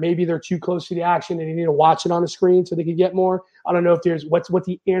where maybe they're too close to the action and they need to watch it on the screen so they can get more. I don't know if there's what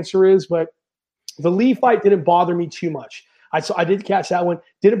the answer is, but the Lee fight didn't bother me too much. I did catch that one.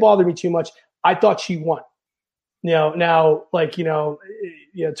 Didn't bother me too much. I thought she won. Now, like,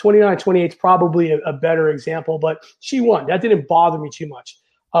 29-28 is probably a better example, but she won. That didn't bother me too much.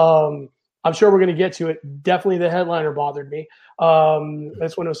 I'm sure we're going to get to it. Definitely the headliner bothered me.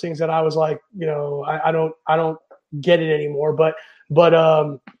 That's one of those things that I was like, I don't get it anymore. But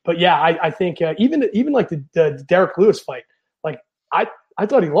yeah, I think even like the Derek Lewis fight, like I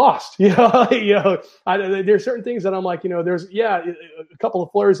thought he lost. There's certain things that I'm like, there's a couple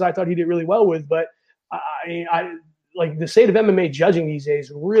of flurries that I thought he did really well with, but I like the state of MMA judging these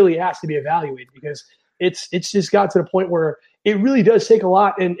days really has to be evaluated because it's just got to the point where it really does take a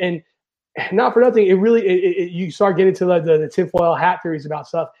lot, and not for nothing, it really you start getting to the tinfoil hat theories about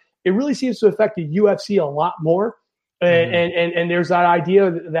stuff. It really seems to affect the UFC a lot more, and there's that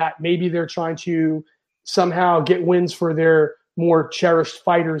idea that maybe they're trying to somehow get wins for their more cherished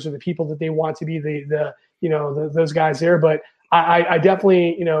fighters or the people that they want to be those guys there. But I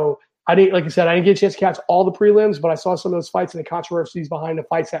definitely, I didn't, like I said, I didn't get a chance to catch all the prelims, but I saw some of those fights and the controversies behind the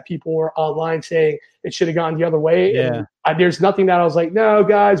fights that people were online saying it should have gone the other way. Yeah. And there's nothing that I was like, no,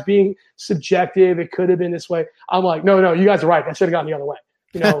 guys, being subjective, it could have been this way. I'm like, no, you guys are right. That should have gone the other way.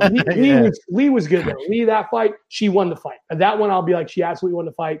 Lee was good though. Lee, that fight, she won the fight. And that one, I'll be like, she absolutely won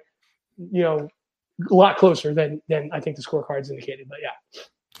the fight. A lot closer than I think the scorecards indicated. But yeah.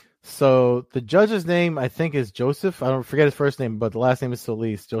 So the judge's name, I think, is Joseph. I don't forget his first name, but the last name is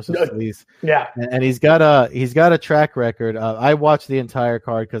Solis. Joseph Solis. Yeah. And he's got a track record. I watched the entire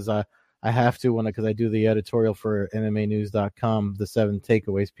card because I have to because I do the editorial for MMAnews.com, the 7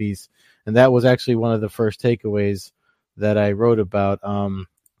 takeaways piece, and that was actually one of the first takeaways that I wrote about.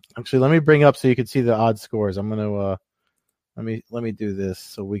 Actually, let me bring up so you can see the odd scores. I'm gonna let me do this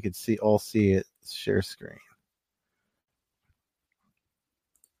so we could all see it. Share screen.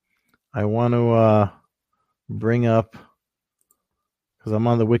 I want to bring up because I'm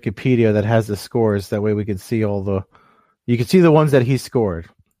on the Wikipedia that has the scores. That way we can see you can see the ones that he scored.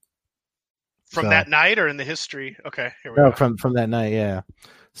 From So- that night or in the history? Okay, here we No, go. from that night, yeah.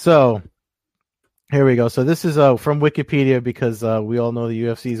 So here we go. So this is from Wikipedia because we all know the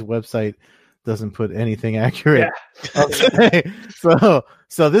UFC's website doesn't put anything accurate. Okay.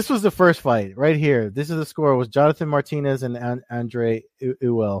 So this was the first fight right here. This is the score. It was Jonathan Martinez and Andre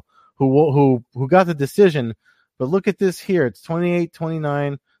Ewell who got the decision. But look at this here. It's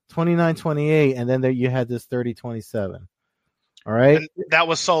 28-29, 29-28, and then there you had this 30-27. All right. And that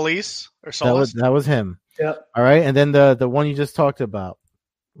was Solis or Solis? That was him. Yep. All right. And then the one you just talked about,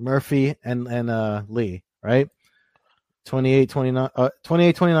 Murphy and Lee, right? 28-29,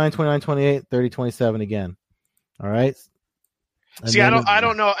 29-28, 30-27 again. All right. And See, I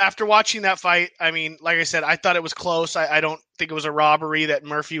don't know. After watching that fight, I mean, like I said, I thought it was close. I don't think it was a robbery that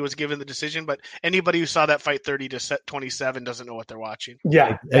Murphy was given the decision, but anybody who saw that fight 30-27 doesn't know what they're watching.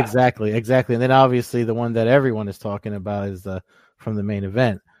 Yeah. Exactly. And then obviously the one that everyone is talking about is from the main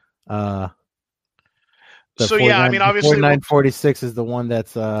event. So yeah, I mean, obviously 49-46 is the one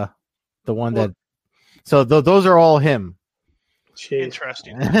that's the one that. So those are all him. Jeez.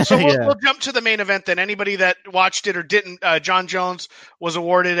 Interesting. So we'll jump to the main event then. Anybody that watched it or didn't, John Jones was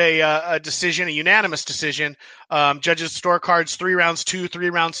awarded a decision, a unanimous decision. Judges scorecards 3 rounds 2, 3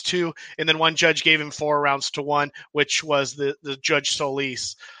 rounds 2, and then one judge gave him 4 rounds to 1, which was the Judge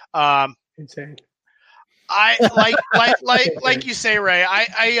Solis. Insane. I like you say, Ray.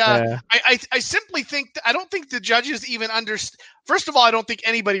 I simply think I don't think the judges even understand. First of all, I don't think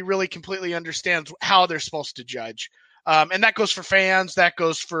anybody really completely understands how they're supposed to judge. And that goes for fans. That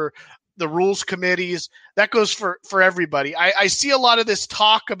goes for the rules committees. That goes for everybody. I see a lot of this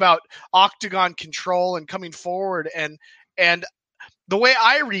talk about octagon control and coming forward, and the way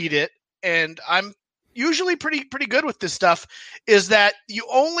I read it, and I'm usually pretty good with this stuff, is that you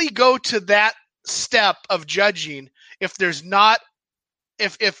only go to that step of judging if there's not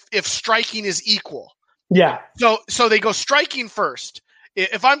if striking is equal. Yeah. So they go striking first.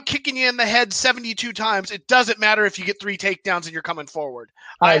 If I'm kicking you in the head 72 times, it doesn't matter if you get 3 takedowns and you're coming forward.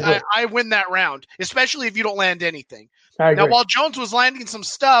 I win that round, especially if you don't land anything. Now, while Jones was landing some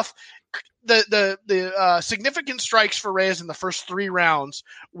stuff, the significant strikes for Reyes in the first 3 rounds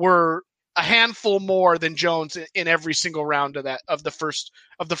were a handful more than Jones in every single round of the first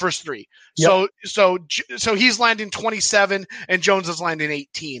 3. Yep. So he's landing 27 and Jones is landing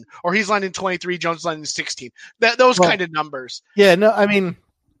 18, or he's landing 23, Jones is landing 16. Those kind of numbers. Yeah, no, I mean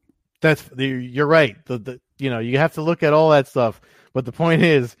you're right. You have to look at all that stuff, but the point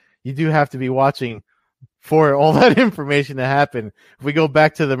is you do have to be watching for all that information to happen. If we go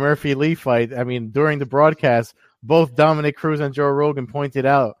back to the Murphy Lee fight, I mean, during the broadcast, both Dominic Cruz and Joe Rogan pointed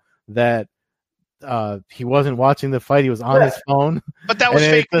out that he wasn't watching the fight. He was on his phone. But that was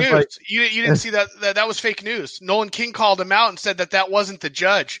fake news. You didn't see that was fake news. Nolan King called him out and said that wasn't the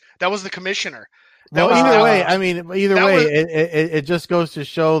judge. That was the commissioner. Either way, it just goes to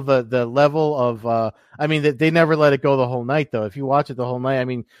show the level of. I mean, they never let it go the whole night, though. If you watch it the whole night, I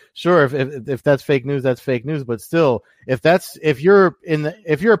mean, sure, if that's fake news, that's fake news. But still, if you're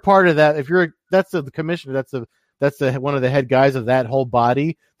a part of that, that's the commissioner, that's one of the head guys of that whole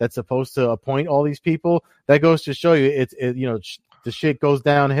body that's supposed to appoint all these people. That goes to show you, the shit goes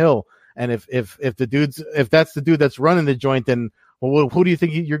downhill. And if that's the dude that's running the joint, then well, who do you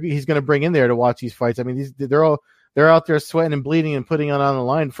think he's going to bring in there to watch these fights? I mean, they're out there sweating and bleeding and putting it on the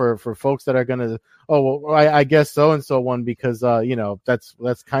line for folks that are going to. Oh, well, I guess so and so won because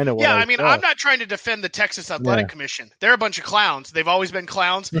that's kind of what. Yeah, I mean, I'm not trying to defend the Texas Athletic Commission. They're a bunch of clowns. They've always been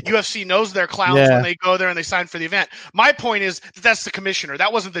clowns. UFC knows they're clowns when they go there and they sign for the event. My point is that's the commissioner.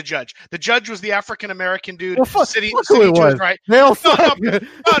 That wasn't the judge. The judge was the African American dude sitting to his right. No,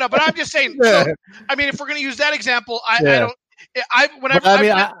 but I'm just saying. Yeah. So, I mean, if we're going to use that example, I don't. I've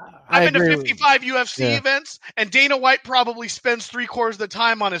been to 55 UFC events, and Dana White probably spends 3/4 of the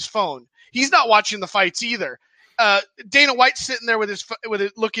time on his phone. He's not watching the fights either. Dana White's sitting there with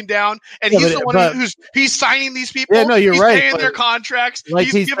it looking down, and he's the one who's signing these people. Yeah, no, you're he's right. Paying their contracts. Like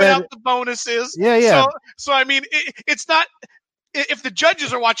he's giving out the bonuses. Yeah. So I mean, it's not. If the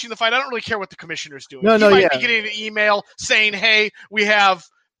judges are watching the fight, I don't really care what the commissioner's doing. No, he might be getting an email saying, "Hey, we have."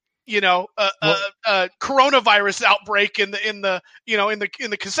 A coronavirus outbreak in the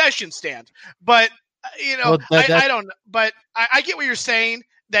concession stand. But I don't. But I get what you're saying,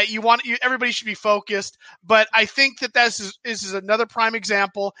 that everybody should be focused. But I think that this is another prime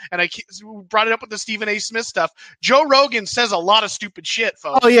example, and I brought it up with the Stephen A. Smith stuff. Joe Rogan says a lot of stupid shit,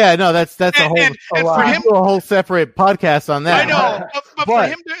 folks. Oh yeah, no, that's a whole separate podcast on that. I know, but for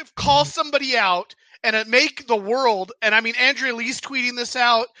him to call somebody out and make the world. And I mean, Andrea Lee's tweeting this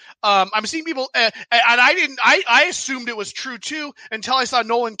out. I'm seeing people, and I assumed it was true too until I saw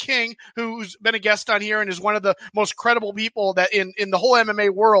Nolan King, who's been a guest on here and is one of the most credible people that in the whole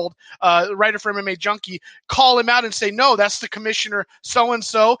MMA world, writer for MMA Junkie, call him out and say, no, that's the commissioner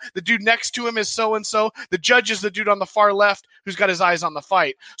so-and-so. The dude next to him is so-and-so. The judge is the dude on the far left who's got his eyes on the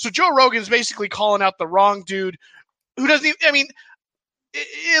fight. So Joe Rogan's basically calling out the wrong dude who doesn't even, I mean,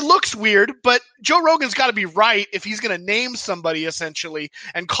 it looks weird, but Joe Rogan's got to be right if he's going to name somebody essentially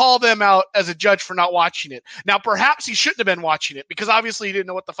and call them out as a judge for not watching it. Now, perhaps he shouldn't have been watching it because obviously he didn't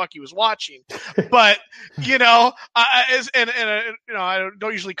know what the fuck he was watching. But you know, I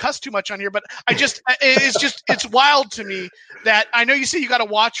don't usually cuss too much on here, but it's wild to me that I know you say you got to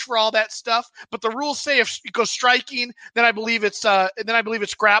watch for all that stuff, but the rules say if it goes striking, then I believe it's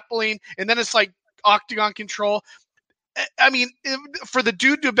grappling, and then it's like octagon control. I mean, for the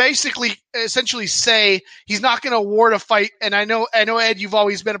dude to basically essentially say he's not going to award a fight, and I know, Ed, you've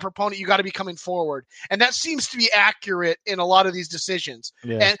always been a proponent, you got to be coming forward. And that seems to be accurate in a lot of these decisions.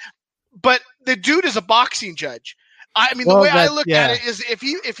 Yeah. But the dude is a boxing judge. I mean, the way I look at it is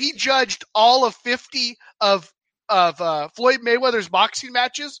if he judged all of 50 of Floyd Mayweather's boxing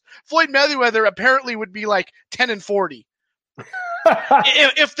matches, Floyd Mayweather apparently would be like 10-40.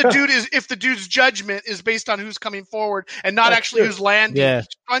 if the dude's judgment is based on who's coming forward and not actually who's landing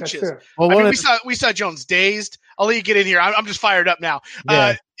punches. Well, I mean, we saw Jones dazed. I'll let you get in here. I'm just fired up now.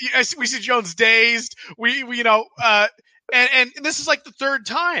 Yeah. We see Jones dazed. We and this is like the third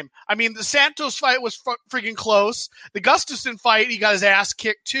time. I mean, the Santos fight was freaking close. The Gustafsson fight, he got his ass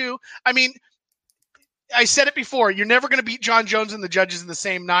kicked too. I mean, I said it before, you're never going to beat John Jones and the judges in the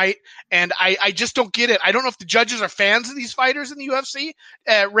same night, and I just don't get it. I don't know if the judges are fans of these fighters in the UFC.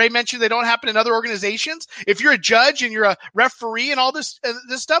 Ray mentioned they don't happen in other organizations. If you're a judge and you're a referee and all this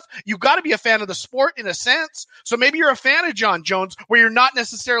stuff, you've got to be a fan of the sport in a sense. So maybe you're a fan of John Jones where you're not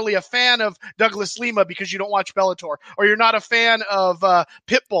necessarily a fan of Douglas Lima because you don't watch Bellator, or you're not a fan of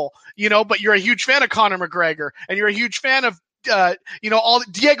Pitbull, but you're a huge fan of Conor McGregor, and you're a huge fan of all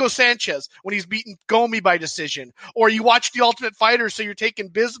Diego Sanchez when he's beaten Gomi by decision, or you watch The Ultimate Fighter, so you're taking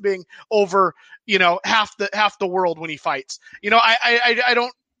Bisping over, half the world when he fights. I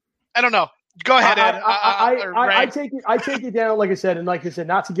don't know. Go ahead, Ed. I take it down, like I said, and like I said,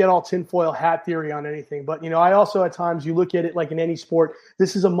 not to get all tinfoil hat theory on anything, but I also at times you look at it like in any sport,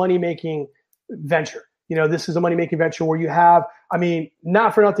 this is a money making venture. This is a money making venture where you have,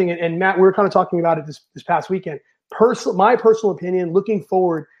 not for nothing, and Matt, we were kind of talking about it this past weekend. My personal opinion, looking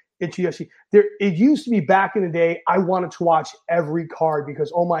forward into UFC, it used to be back in the day, I wanted to watch every card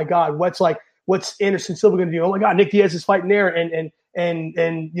because, oh my God, what's Anderson Silva going to do? Oh my God, Nick Diaz is fighting there, and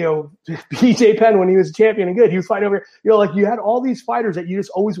BJ Penn when he was a champion and good, he was fighting over here. You had all these fighters that you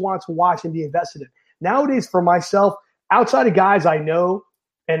just always wanted to watch and be invested in. Nowadays, for myself, outside of guys I know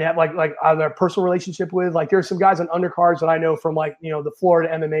and have like I have a personal relationship with, there's some guys on undercards that I know from the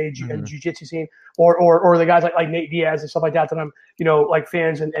Florida MMA and jiu-jitsu scene, or the guys like Nate Diaz and stuff like that I'm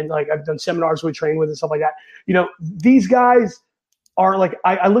fans and I've done seminars we train with and stuff like that. These guys are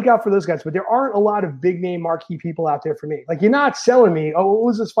I look out for those guys, but there aren't a lot of big name marquee people out there for me. You're not selling me, oh, what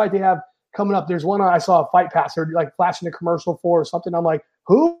was this fight they have coming up? There's one I saw a Fight Pass or flashing a commercial for or something. I'm like,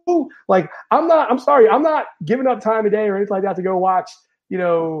 who? I'm sorry, I'm not giving up time of day or anything like that to go watch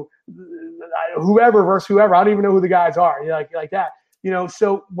whoever versus whoever. I don't even know who the guys are, like that.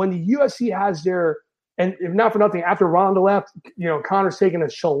 So when the UFC has their, and if not for nothing, after Ronda left, Conor's taking a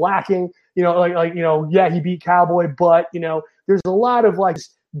shellacking, he beat Cowboy, but, there's a lot of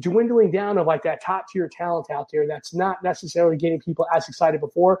dwindling down of that top tier talent out there that's not necessarily getting people as excited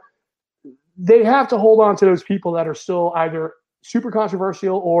before. They have to hold on to those people that are still either super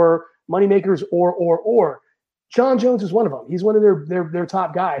controversial or moneymakers or. John Jones is one of them. He's one of their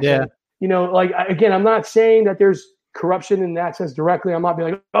top guys. Yeah. And, again, I'm not saying that there's corruption in that sense directly. I'm not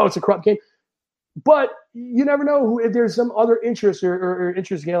being like, oh, it's a corrupt game. But you never know if there's some other interest or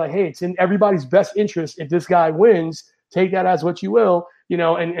interest again, hey, it's in everybody's best interest if this guy wins. Take that as what you will,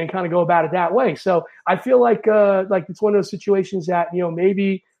 and kind of go about it that way. So I feel like it's one of those situations that,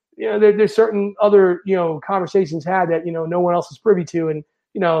 maybe, there's certain other, conversations had that, no one else is privy to. And,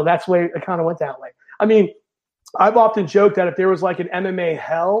 that's the way it kind of went that way. I've often joked that if there was an MMA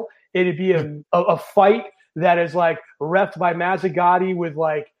hell, it'd be a fight that is reffed by Mazzagatti with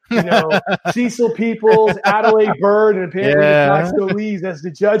Cecil Peoples, Adelaide Bird, and apparently Scalise as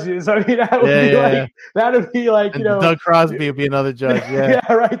the judges. That would be Doug Crosby would be another judge. Yeah,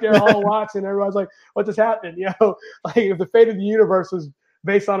 yeah, right there, all watching. Everyone's like, "What just happened?" If the fate of the universe was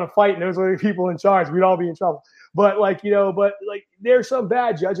based on a fight and those were the people in charge, we'd all be in trouble. But there's some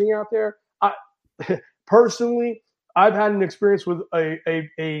bad judging out there. personally, I've had an experience with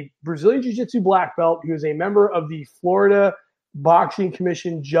a Brazilian Jiu-Jitsu black belt who is a member of the Florida Boxing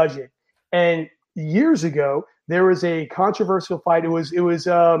Commission judging. And years ago, there was a controversial fight. It was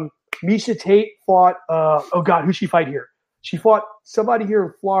Miesha Tate fought, who'd she fight here? She fought somebody here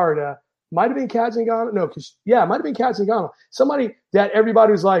in Florida. Might have been Kat Zingano. No, it might have been Kat Zingano. Somebody that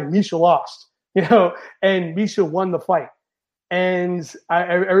everybody was like, Miesha lost, and Miesha won the fight. And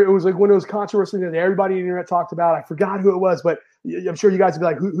it was like one of those controversies that everybody on the internet talked about. I forgot who it was, but I'm sure you guys would be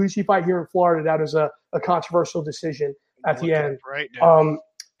like, who did she fight here in Florida? That was a controversial decision at the end. Right now.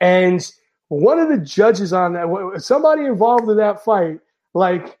 And one of the judges on that, somebody involved in that fight,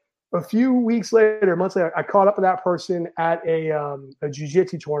 like a few weeks later, months later, I caught up with that person at a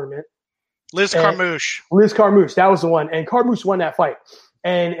jiu-jitsu tournament. Liz Carmouche. Liz Carmouche, that was the one. And Carmouche won that fight.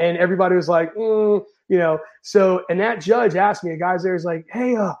 And everybody was like, So, and that judge asked me, a guy's there is like,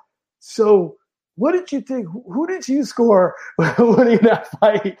 hey, so what did you think? Who did you score winning that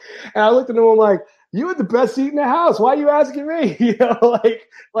fight? And I looked at him, I'm like, you had the best seat in the house. Why are you asking me? Motherfucker,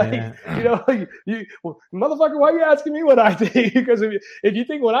 why are you asking me what I think? Because if you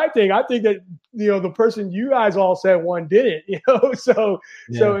think what I think that, the person you guys all said won didn't, So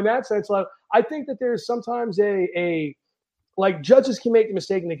in that sense, like, I think that there's sometimes like judges can make the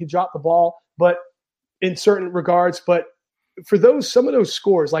mistake and they can drop the ball, but in certain regards, but for some of those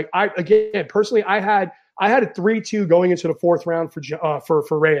scores, like I had a 3-2 going into the fourth round for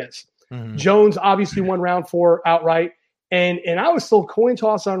Reyes. Mm-hmm. Jones obviously won round 4 outright, and I was still coin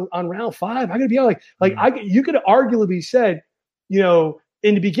toss on round 5. I gotta be honest, you could have arguably said, in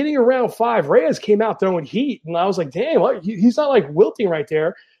the beginning of round 5, Reyes came out throwing heat, and I was like, damn, he's not like wilting right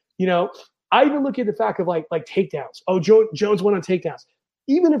there, I even look at the fact of like takedowns. Oh, Jones won on takedowns.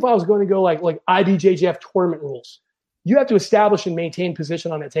 Even if I was going to go like IBJJF tournament rules, you have to establish and maintain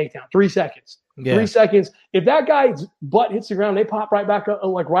position on that takedown. 3 seconds. Yeah. 3 seconds. If that guy's butt hits the ground, they pop right back up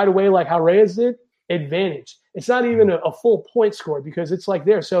like right away, like how Reyes did. Advantage. It's not even a full point score because it's like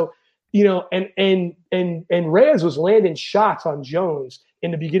there. So, and Reyes was landing shots on Jones in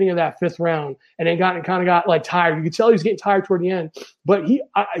the beginning of that 5th round, and then got like tired. You could tell he was getting tired toward the end. But he,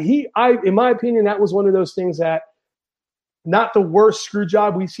 in my opinion, that was one of those things that not the worst screw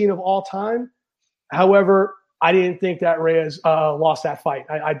job we've seen of all time. However, I didn't think that Reyes lost that fight.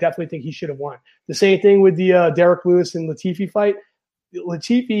 I definitely think he should have won. The same thing with the Derek Lewis and Latifi fight.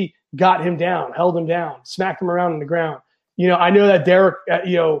 Latifi got him down, held him down, smacked him around on the ground. I know that Derek,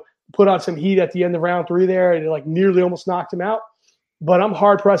 put on some heat at the end of round 3 there and like nearly almost knocked him out. But I'm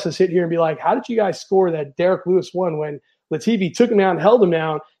hard pressed to sit here and be like, how did you guys score that Derek Lewis won when Latifi took him down, held him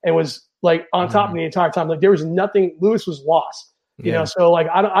down, and was like on top of him the entire time? Like there was nothing. Lewis was lost. So like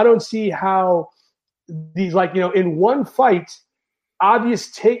I don't see how these in one fight,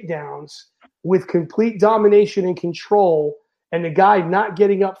 obvious takedowns with complete domination and control, and the guy not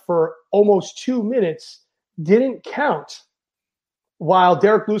getting up for almost 2 minutes didn't count, while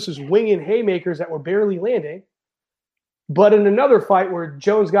Derek Lewis was winging haymakers that were barely landing. But in another fight where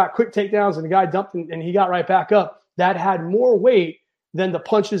Jones got quick takedowns and the guy dumped and he got right back up, that had more weight than the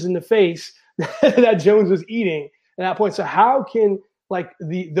punches in the face that Jones was eating at that point. So how can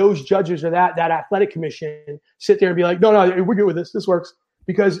those judges or that athletic commission sit there and be like, no, we're good with this. This works.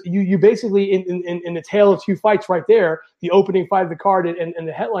 Because you basically in the tale of 2 fights right there, the opening fight of the card and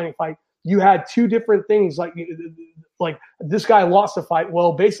the headlining fight, you had 2 different things. Like this guy lost the fight.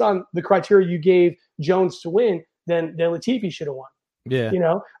 Well, based on the criteria you gave Jones to win, then Latifi should have won. Yeah.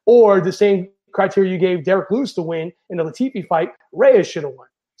 Or the same criteria you gave Derek Lewis to win in the Latifi fight, Reyes should have won.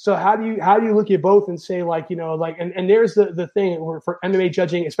 So how do you look at both and say and there's the thing for MMA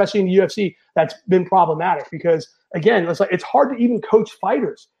judging, especially in the UFC, that's been problematic because again, it's hard to even coach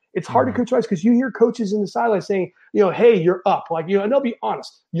fighters. It's hard to coach fighters because you hear coaches in the sideline saying, hey, you're up. And they'll be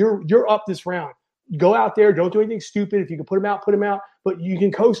honest, you're up this round. Go out there, don't do anything stupid. If you can put them out, but you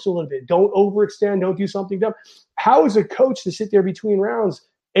can coast a little bit. Don't overextend, don't do something dumb. How is a coach to sit there between rounds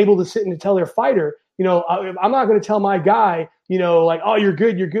able to sit and to tell their fighter, I'm not going to tell my guy, oh, you're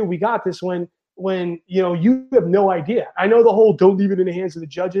good, we got this when you have no idea. I know the whole don't leave it in the hands of the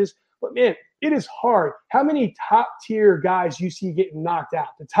judges, but man, it is hard. How many top tier guys you see getting knocked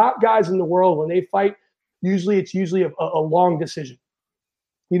out? The top guys in the world, when they fight, it's usually a long decision.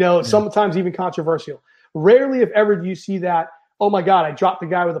 Sometimes even controversial. Rarely, if ever, do you see that, oh my God, I dropped the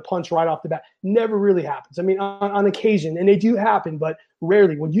guy with a punch right off the bat. Never really happens. I mean, on occasion, and they do happen, but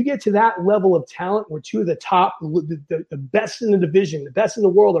rarely. When you get to that level of talent where 2 of the top, the best in the division, the best in the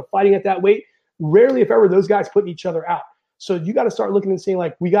world are fighting at that weight, rarely, if ever, those guys put each other out. So you got to start looking and saying,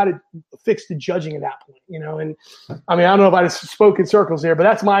 like, we got to fix the judging at that point, you know? And I mean, I don't know if I just spoke in circles there, but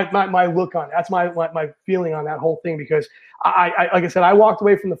that's my look on it. That's my feeling on that whole thing, because I like I said, I walked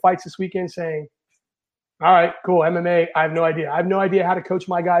away from the fights this weekend saying, all right, cool. MMA, I have no idea. I have no idea how to coach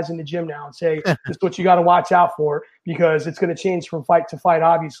my guys in the gym now and say, this is what you got to watch out for, because it's going to change from fight to fight,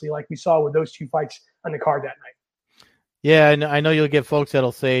 obviously, like we saw with those 2 fights on the card that night. Yeah, I know you'll get folks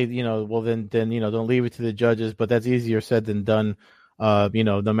that'll say, you know, well, then don't leave it to the judges, but that's easier said than done, you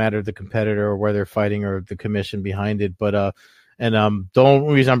know, no matter the competitor or where they're fighting or the commission behind it. But the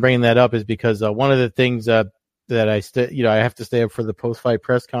only reason I'm bringing that up is because one of the things that I have to stay up for the post-fight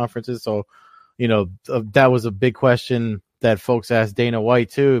press conferences. So, you know, that was a big question that folks asked Dana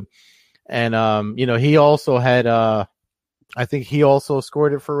White too. And, you know, he also had, I think he also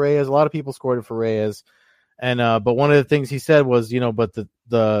scored it for Reyes. A lot of people scored it for Reyes. And, but one of the things he said was, you know, but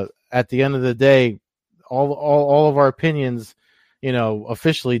the at the end of the day, all of our opinions, you know,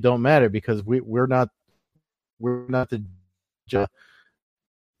 officially don't matter, because we're not the judge.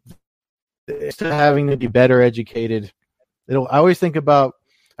 It's having to be better educated. I always think about,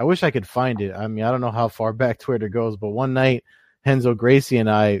 I wish I could find it. I mean, I don't know how far back Twitter goes, but one night, Renzo Gracie and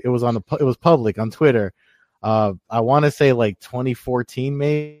I, it was public on Twitter. I want to say like 2014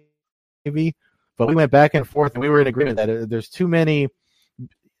 maybe, but we went back and forth and we were in agreement that there's too many.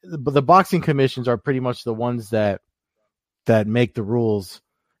 But the boxing commissions are pretty much the ones that make the rules.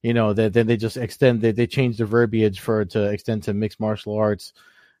 You know, that then they just extend. They change the verbiage to extend to mixed martial arts,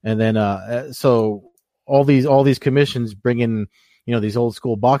 and then so all these commissions bring in, you know, these old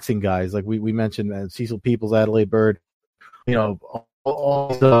school boxing guys, like we mentioned, Cecil Peoples, Adelaide Bird, you know,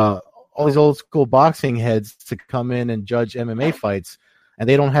 all these old school boxing heads to come in and judge MMA fights, and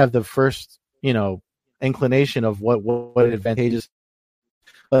they don't have the first, you know, inclination of what advantageous.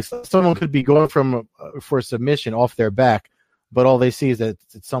 Like someone could be going for a submission off their back, but all they see is that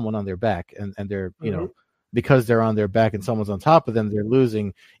it's someone on their back, and they're, you know, because they're on their back and someone's on top of them, they're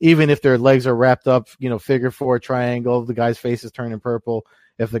losing. Even if their legs are wrapped up, you know, figure 4 triangle, the guy's face is turning purple.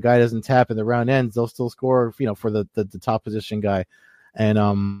 If the guy doesn't tap in the round ends, they'll still score, you know, for the top position guy.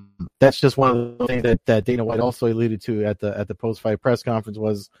 And that's just one of the things that Dana White also alluded to at the post-fight press conference.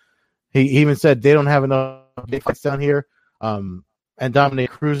 Was he even said they don't have enough big fights down here. And Dominic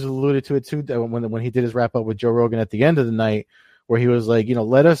Cruz alluded to it too, when he did his wrap up with Joe Rogan at the end of the night, where he was like, you know,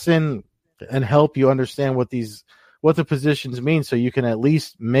 let us in and help you understand what the positions mean, so you can at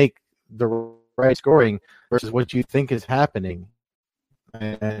least make the right scoring versus what you think is happening.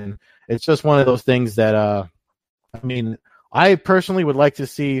 And it's just one of those things that, I mean, I personally would like to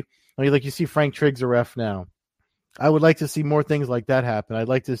see. I mean, like you see Frank Triggs a ref now. I would like to see more things like that happen. I'd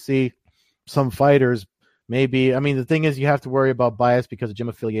like to see some fighters. Maybe, I mean, the thing is, you have to worry about bias because of gym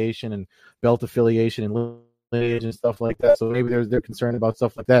affiliation and belt affiliation and lineage and stuff like that. So maybe they're concerned about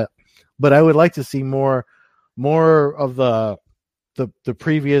stuff like that. But I would like to see more of the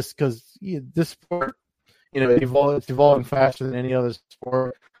previous, because this sport, you know, it's evolving faster than any other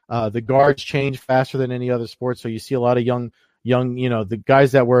sport. The guards change faster than any other sport. So you see a lot of young, you know, the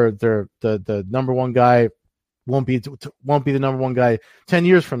guys that were the number one guy won't be the number one guy 10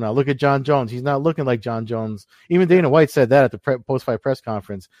 years from now. Look at John Jones. He's not looking like John Jones. Even Dana White said that at the post-fight press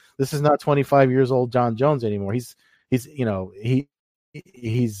conference. This is not 25 years old John Jones anymore. He's you know,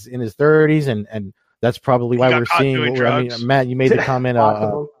 he's in his 30s, and that's probably why we're seeing. I mean, Matt, you made the comment.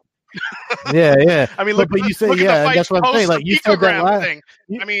 Yeah. I mean, look, but you said, yeah, and that's what I'm saying. Like you said that last thing.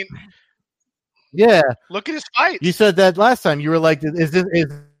 I mean, yeah. Look at his fights. You said that last time. You were like, is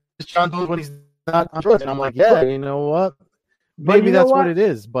John Jones when he's not on drugs? And I'm like, yeah, you know what? Maybe that's what it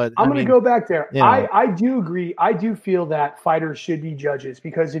is. But I'm going to go back there. You know. I do agree. I do feel that fighters should be judges,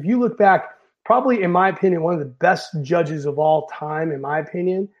 because if you look back, probably in my opinion, one of the best judges of all time, in my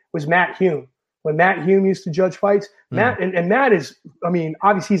opinion, was Matt Hume. When Matt Hume used to judge fights, Matt is, I mean,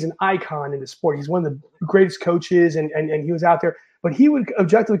 obviously he's an icon in the sport. He's one of the greatest coaches, and he was out there. But he would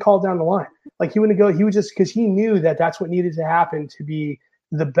objectively call down the line. Like he would just, because he knew that that's what needed to happen to be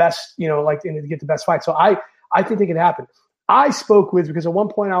the best, you know, like, and to get the best fight. So I think it could happen. I spoke with, because at one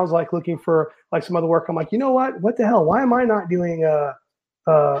point I was like looking for like some other work. I'm like, you know what the hell? Why am I not doing a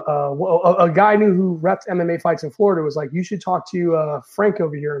guy who repped MMA fights in Florida was like, you should talk to Frank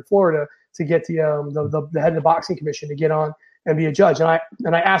over here in Florida to get the head of the boxing commission to get on and be a judge. And I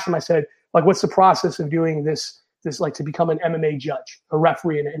asked him, I said, like, what's the process of doing this like to become an MMA judge, a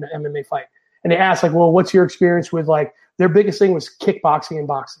referee in an MMA fight? And they asked, like, well, what's your experience with, like, their biggest thing was kickboxing and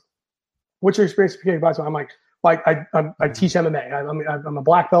boxing. What's your experience with kickboxing? I'm like, I teach MMA. I'm a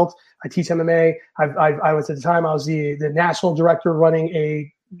black belt. I teach MMA. I was, at the time, I was the national director running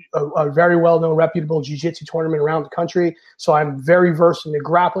a a very well-known, reputable jiu-jitsu tournament around the country. So I'm very versed in the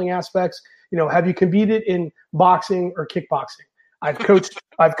grappling aspects. Have you competed in boxing or kickboxing? I've coached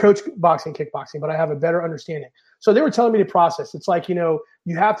boxing, kickboxing, but I have a better understanding. So they were telling me the process. It's like, you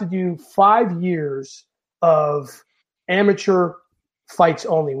have to do 5 years of amateur fights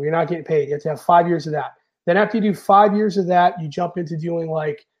only where you're not getting paid. You have to have 5 years of that. Then after you do 5 years of that, you jump into doing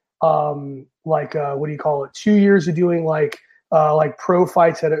what do you call it? 2 years of doing like pro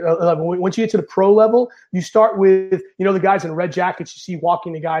fights at a level. Once you get to the pro level, you start with, the guys in red jackets you see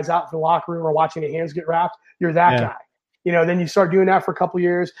walking the guys out in the locker room or watching the hands get wrapped. You're that guy. Then you start doing that for a couple of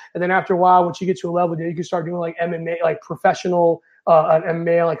years. And then after a while, once you get to a level, then you can start doing like MMA, like professional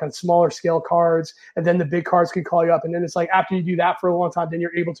MMA, like on smaller scale cards. And then the big cards can call you up. And then it's like, after you do that for a long time, then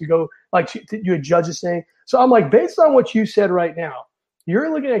you're able to go like you a judge's thing. So I'm like, based on what you said right now,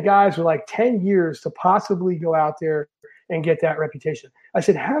 you're looking at guys with like 10 years to possibly go out there and get that reputation. I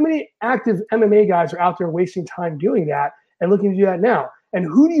said, how many active MMA guys are out there wasting time doing that and looking to do that now? And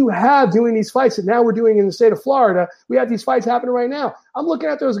who do you have doing these fights that now we're doing in the state of Florida? We have these fights happening right now. I'm looking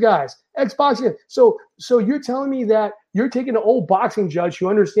at those guys, ex-boxing. So you're telling me that you're taking an old boxing judge who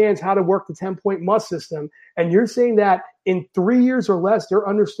understands how to work the 10-point must system, and you're saying that in 3 years or less, they're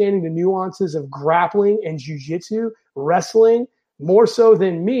understanding the nuances of grappling and jiu-jitsu, wrestling, more so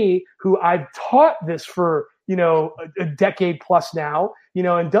than me, who I've taught this for, a decade plus now,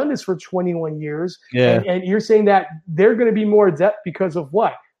 and done this for 21 years. Yeah. And you're saying that they're going to be more adept because of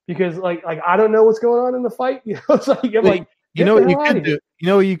what? Because like I don't know what's going on in the fight. It's like, I'm like, you know what you could do? You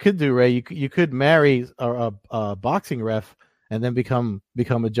know what you could do, Ray? You could marry a boxing ref and then become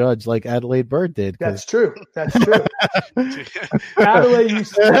a judge like Adelaide Bird did. That's true. Adelaide, you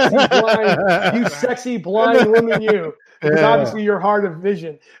sexy blind woman, you. Because obviously you're hard of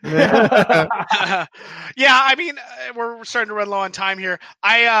vision. Yeah, I mean, we're starting to run low on time here.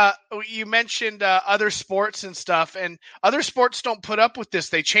 You mentioned other sports and stuff, and other sports don't put up with this.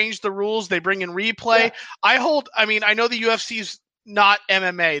 They change the rules. They bring in replay. Yeah. I know the UFC's not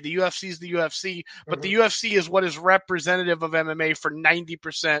MMA. The UFC is the UFC, but the UFC is what is representative of MMA for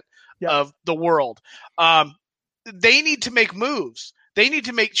 90% of the world. They need to make moves. They need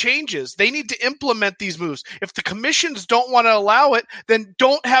to make changes. They need to implement these moves. If the commissions don't want to allow it, then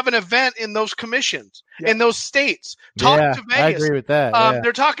don't have an event in those commissions, in those states. Talk to Vegas. I agree with that.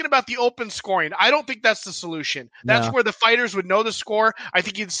 They're talking about the open scoring. I don't think that's the solution. That's where the fighters would know the score. I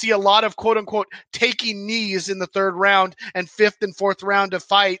think you'd see a lot of quote-unquote taking knees in the third round and fifth and fourth round of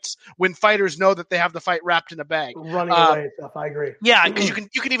fights when fighters know that they have the fight wrapped in a bag. Running away and stuff. I agree. Yeah, because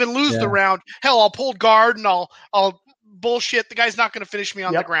you can even lose the round. Hell, I'll pull guard and I'll bullshit. The guy's not going to finish me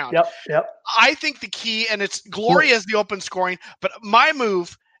on the ground. Yep. I think the key, and it's glory as the open scoring, but my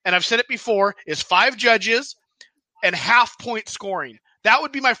move, and I've said it before, is 5 judges and half point scoring. That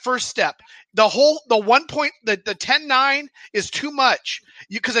would be my first step. The 1 point, the 10-9 is too much.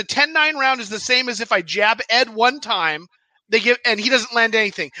 Because a 10-9 round is the same as if I jab Ed one time, and he doesn't land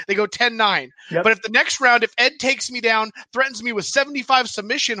anything. They go 10-9. Yep. But if the next round, if Ed takes me down, threatens me with 75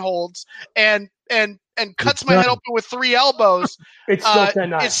 submission holds, and cuts my head open with 3 elbows, it's still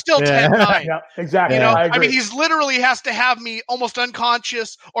 10-9. It's still 10-9. Yeah, exactly. I mean, he's literally has to have me almost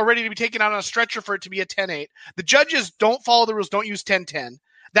unconscious or ready to be taken out on a stretcher for it to be a 10-8. The judges don't follow the rules, don't use 10-10.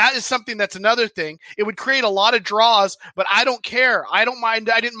 That is something that's another thing. It would create a lot of draws, but I don't care. I don't mind.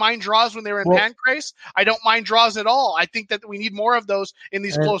 I didn't mind draws when they were in Pancrase. I don't mind draws at all. I think that we need more of those in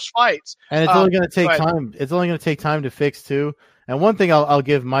these close fights. And it's only going to take time. It's only going to take time to fix too. And one thing I'll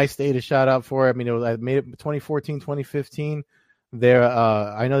give my state a shout out for. I mean, I made it 2014, 2015.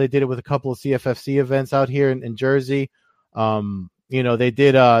 I know they did it with a couple of CFFC events out here in Jersey. They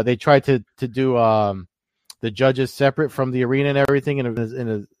did. They tried to do the judges separate from the arena and everything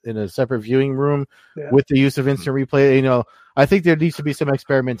in a separate viewing room with the use of instant replay. I think there needs to be some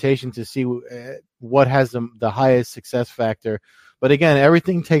experimentation to see what has the highest success factor. But again,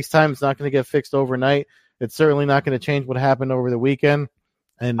 everything takes time. It's not going to get fixed overnight. It's certainly not going to change what happened over the weekend.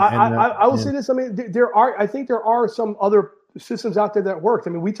 I will say this. I mean, I think there are some other systems out there that worked. I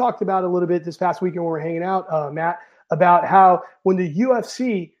mean, we talked about a little bit this past weekend when we were hanging out, Matt, about how when the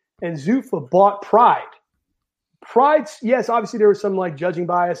UFC and Zuffa bought Pride, yes, obviously there was some like judging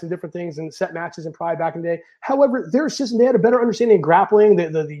bias and different things and set matches in Pride back in the day. However, their system, they had a better understanding of grappling,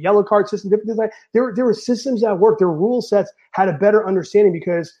 the yellow card system, different things like that. There were systems that worked. Their rule sets had a better understanding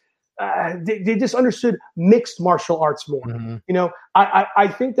because they just understood mixed martial arts more. Mm-hmm. I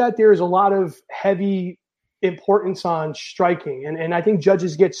think that there's a lot of heavy importance on striking, and I think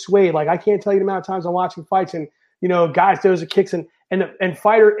judges get swayed. Like I can't tell you the amount of times I'm watching fights and guys throws the kicks and And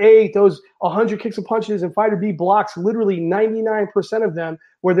fighter A throws 100 kicks and punches, and fighter B blocks literally 99% of them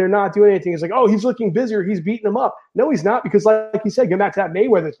where they're not doing anything. It's like, oh, he's looking busier. He's beating them up. No, he's not, because like you said, get back to that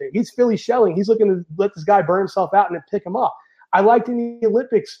Mayweather thing. He's Philly shelling. He's looking to let this guy burn himself out and then pick him up. I liked in the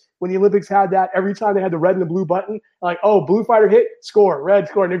Olympics when the Olympics had that, every time they had the red and the blue button, like, oh, blue fighter hit, score, red,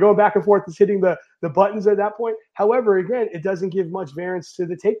 score. And they're going back and forth, just hitting the buttons at that point. However, again, it doesn't give much variance to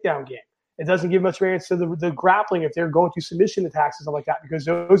the takedown game. It doesn't give much variance to the grappling if they're going through submission attacks and stuff like that, because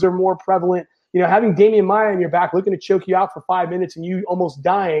those are more prevalent. You know, having Damian Maia on your back looking to choke you out for 5 minutes and you almost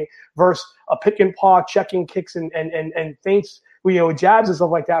dying versus a pick and paw, checking kicks and feints, you know, jabs and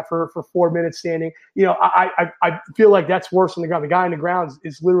stuff like that for 4 minutes standing. You know, I feel like that's worse on the ground. The guy on the ground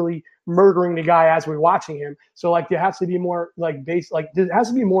is literally murdering the guy as we're watching him. So like there has to be more there has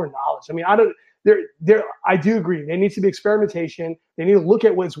to be more knowledge. I mean, I do agree. There needs to be experimentation. They need to look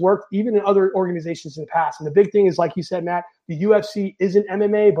at what's worked even in other organizations in the past. And the big thing is, like you said, Matt, the UFC isn't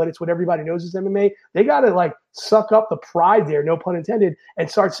MMA, but it's what everybody knows is MMA. They got to like suck up the pride there, no pun intended, and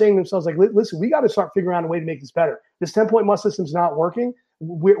start saying to themselves like, listen, we got to start figuring out a way to make this better. This 10-point must system's not working.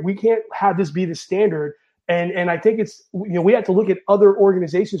 We can't have this be the standard. And I think it's, you know, we have to look at other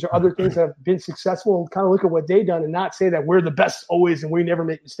organizations or other things that have been successful and kind of look at what they've done and not say that we're the best always and we never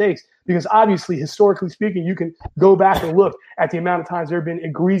make mistakes. Because obviously, historically speaking, you can go back and look at the amount of times there have been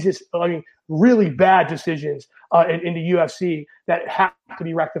egregious, really bad decisions in the UFC that have to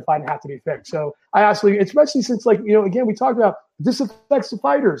be rectified and have to be fixed. So I absolutely, especially since, like, you know, again, we talked about this affects the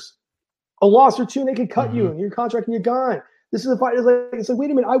fighters. A loss or two, and they can cut you and your contract and you're gone. This is a fight. It's like,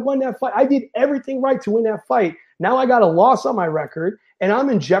 wait a minute, I won that fight. I did everything right to win that fight. Now I got a loss on my record, and I'm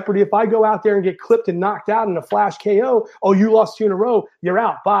in jeopardy if I go out there and get clipped and knocked out in a flash KO. Oh, you lost 2 in a row. You're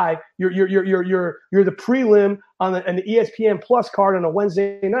out. Bye. You're the prelim on the ESPN Plus card on a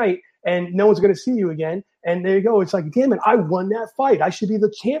Wednesday night, and no one's going to see you again. And there you go. It's like, damn it, I won that fight. I should be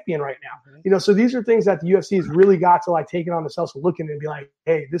the champion right now. You know, so these are things that the UFC has really got to like take it on themselves and look at it and be like,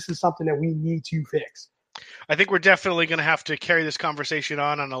 hey, this is something that we need to fix. I think we're definitely going to have to carry this conversation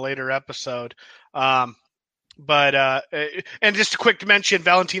on a later episode. But and just a quick mention,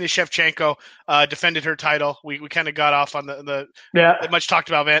 Valentina Shevchenko defended her title. We kind of got off on the much talked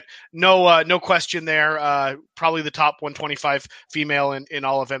about event. No question there. Probably the top 125 female in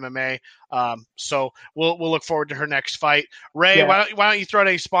all of MMA. So we'll look forward to her next fight. Ray, why don't you throw out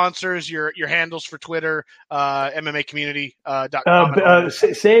any sponsors, your handles for Twitter, MMA community.com.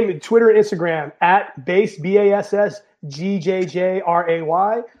 Same Twitter and Instagram at Bass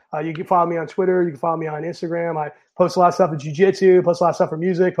BASSGJJRAY. You can follow me on Twitter. You can follow me on Instagram. I post a lot of stuff for jiu-jitsu, post a lot of stuff for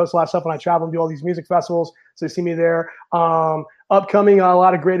music, post a lot of stuff when I travel and do all these music festivals. So you see me there. Upcoming, a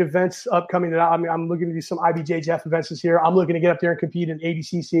lot of great events upcoming. I'm looking to do some IBJJF events this year. I'm looking to get up there and compete in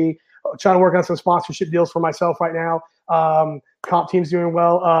ADCC. Trying to work on some sponsorship deals for myself right now. Comp team's doing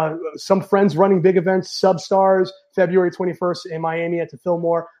well. Some friends running big events. Substars, February 21st in Miami at the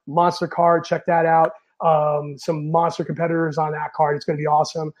Fillmore. Monster card, check that out. Some monster competitors on that card. It's going to be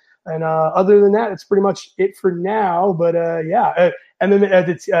awesome. And other than that, it's pretty much it for now. But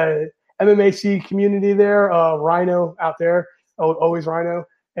MMAC community there, Rhino out there, always Rhino.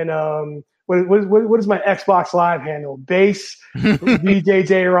 And what is my Xbox Live handle? Bass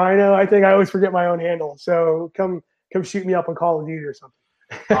BJJ Rhino. I think I always forget my own handle. So come shoot me up on Call of Duty or something.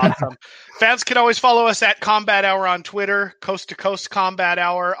 Awesome. Fans can always follow us at Combat Hour on Twitter, Coast to Coast Combat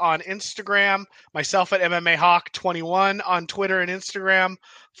Hour on Instagram, myself at MMA Hawk 21 on Twitter and Instagram.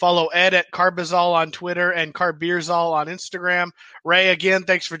 Follow Ed at Carbazol on Twitter and Carbeerzol on Instagram. Ray, again,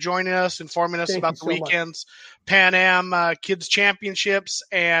 thanks for joining us, informing us about the weekend's Pan Am Kids Championships,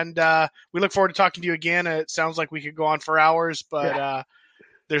 and we look forward to talking to you again. It sounds like we could go on for hours, but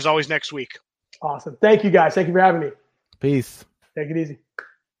there's always next week. Awesome. Thank you, guys. Thank you for having me. Peace. Take it easy.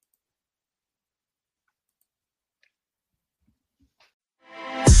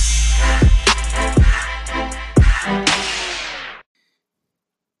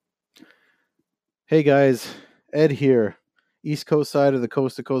 Hey guys, Ed here, East Coast side of the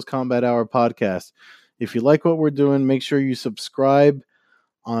Coast to Coast Combat Hour podcast. If you like what we're doing, make sure you subscribe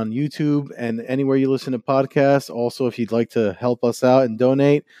on YouTube and anywhere you listen to podcasts. Also, if you'd like to help us out and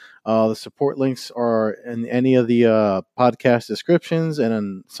donate, the support links are in any of the podcast descriptions,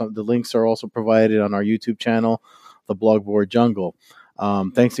 and the links are also provided on our YouTube channel, The Blogboard Jungle.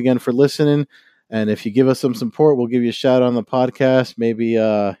 Thanks again for listening, and if you give us some support, we'll give you a shout out on the podcast, maybe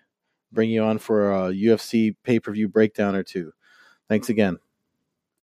bring you on for a UFC pay-per-view breakdown or two. Thanks again.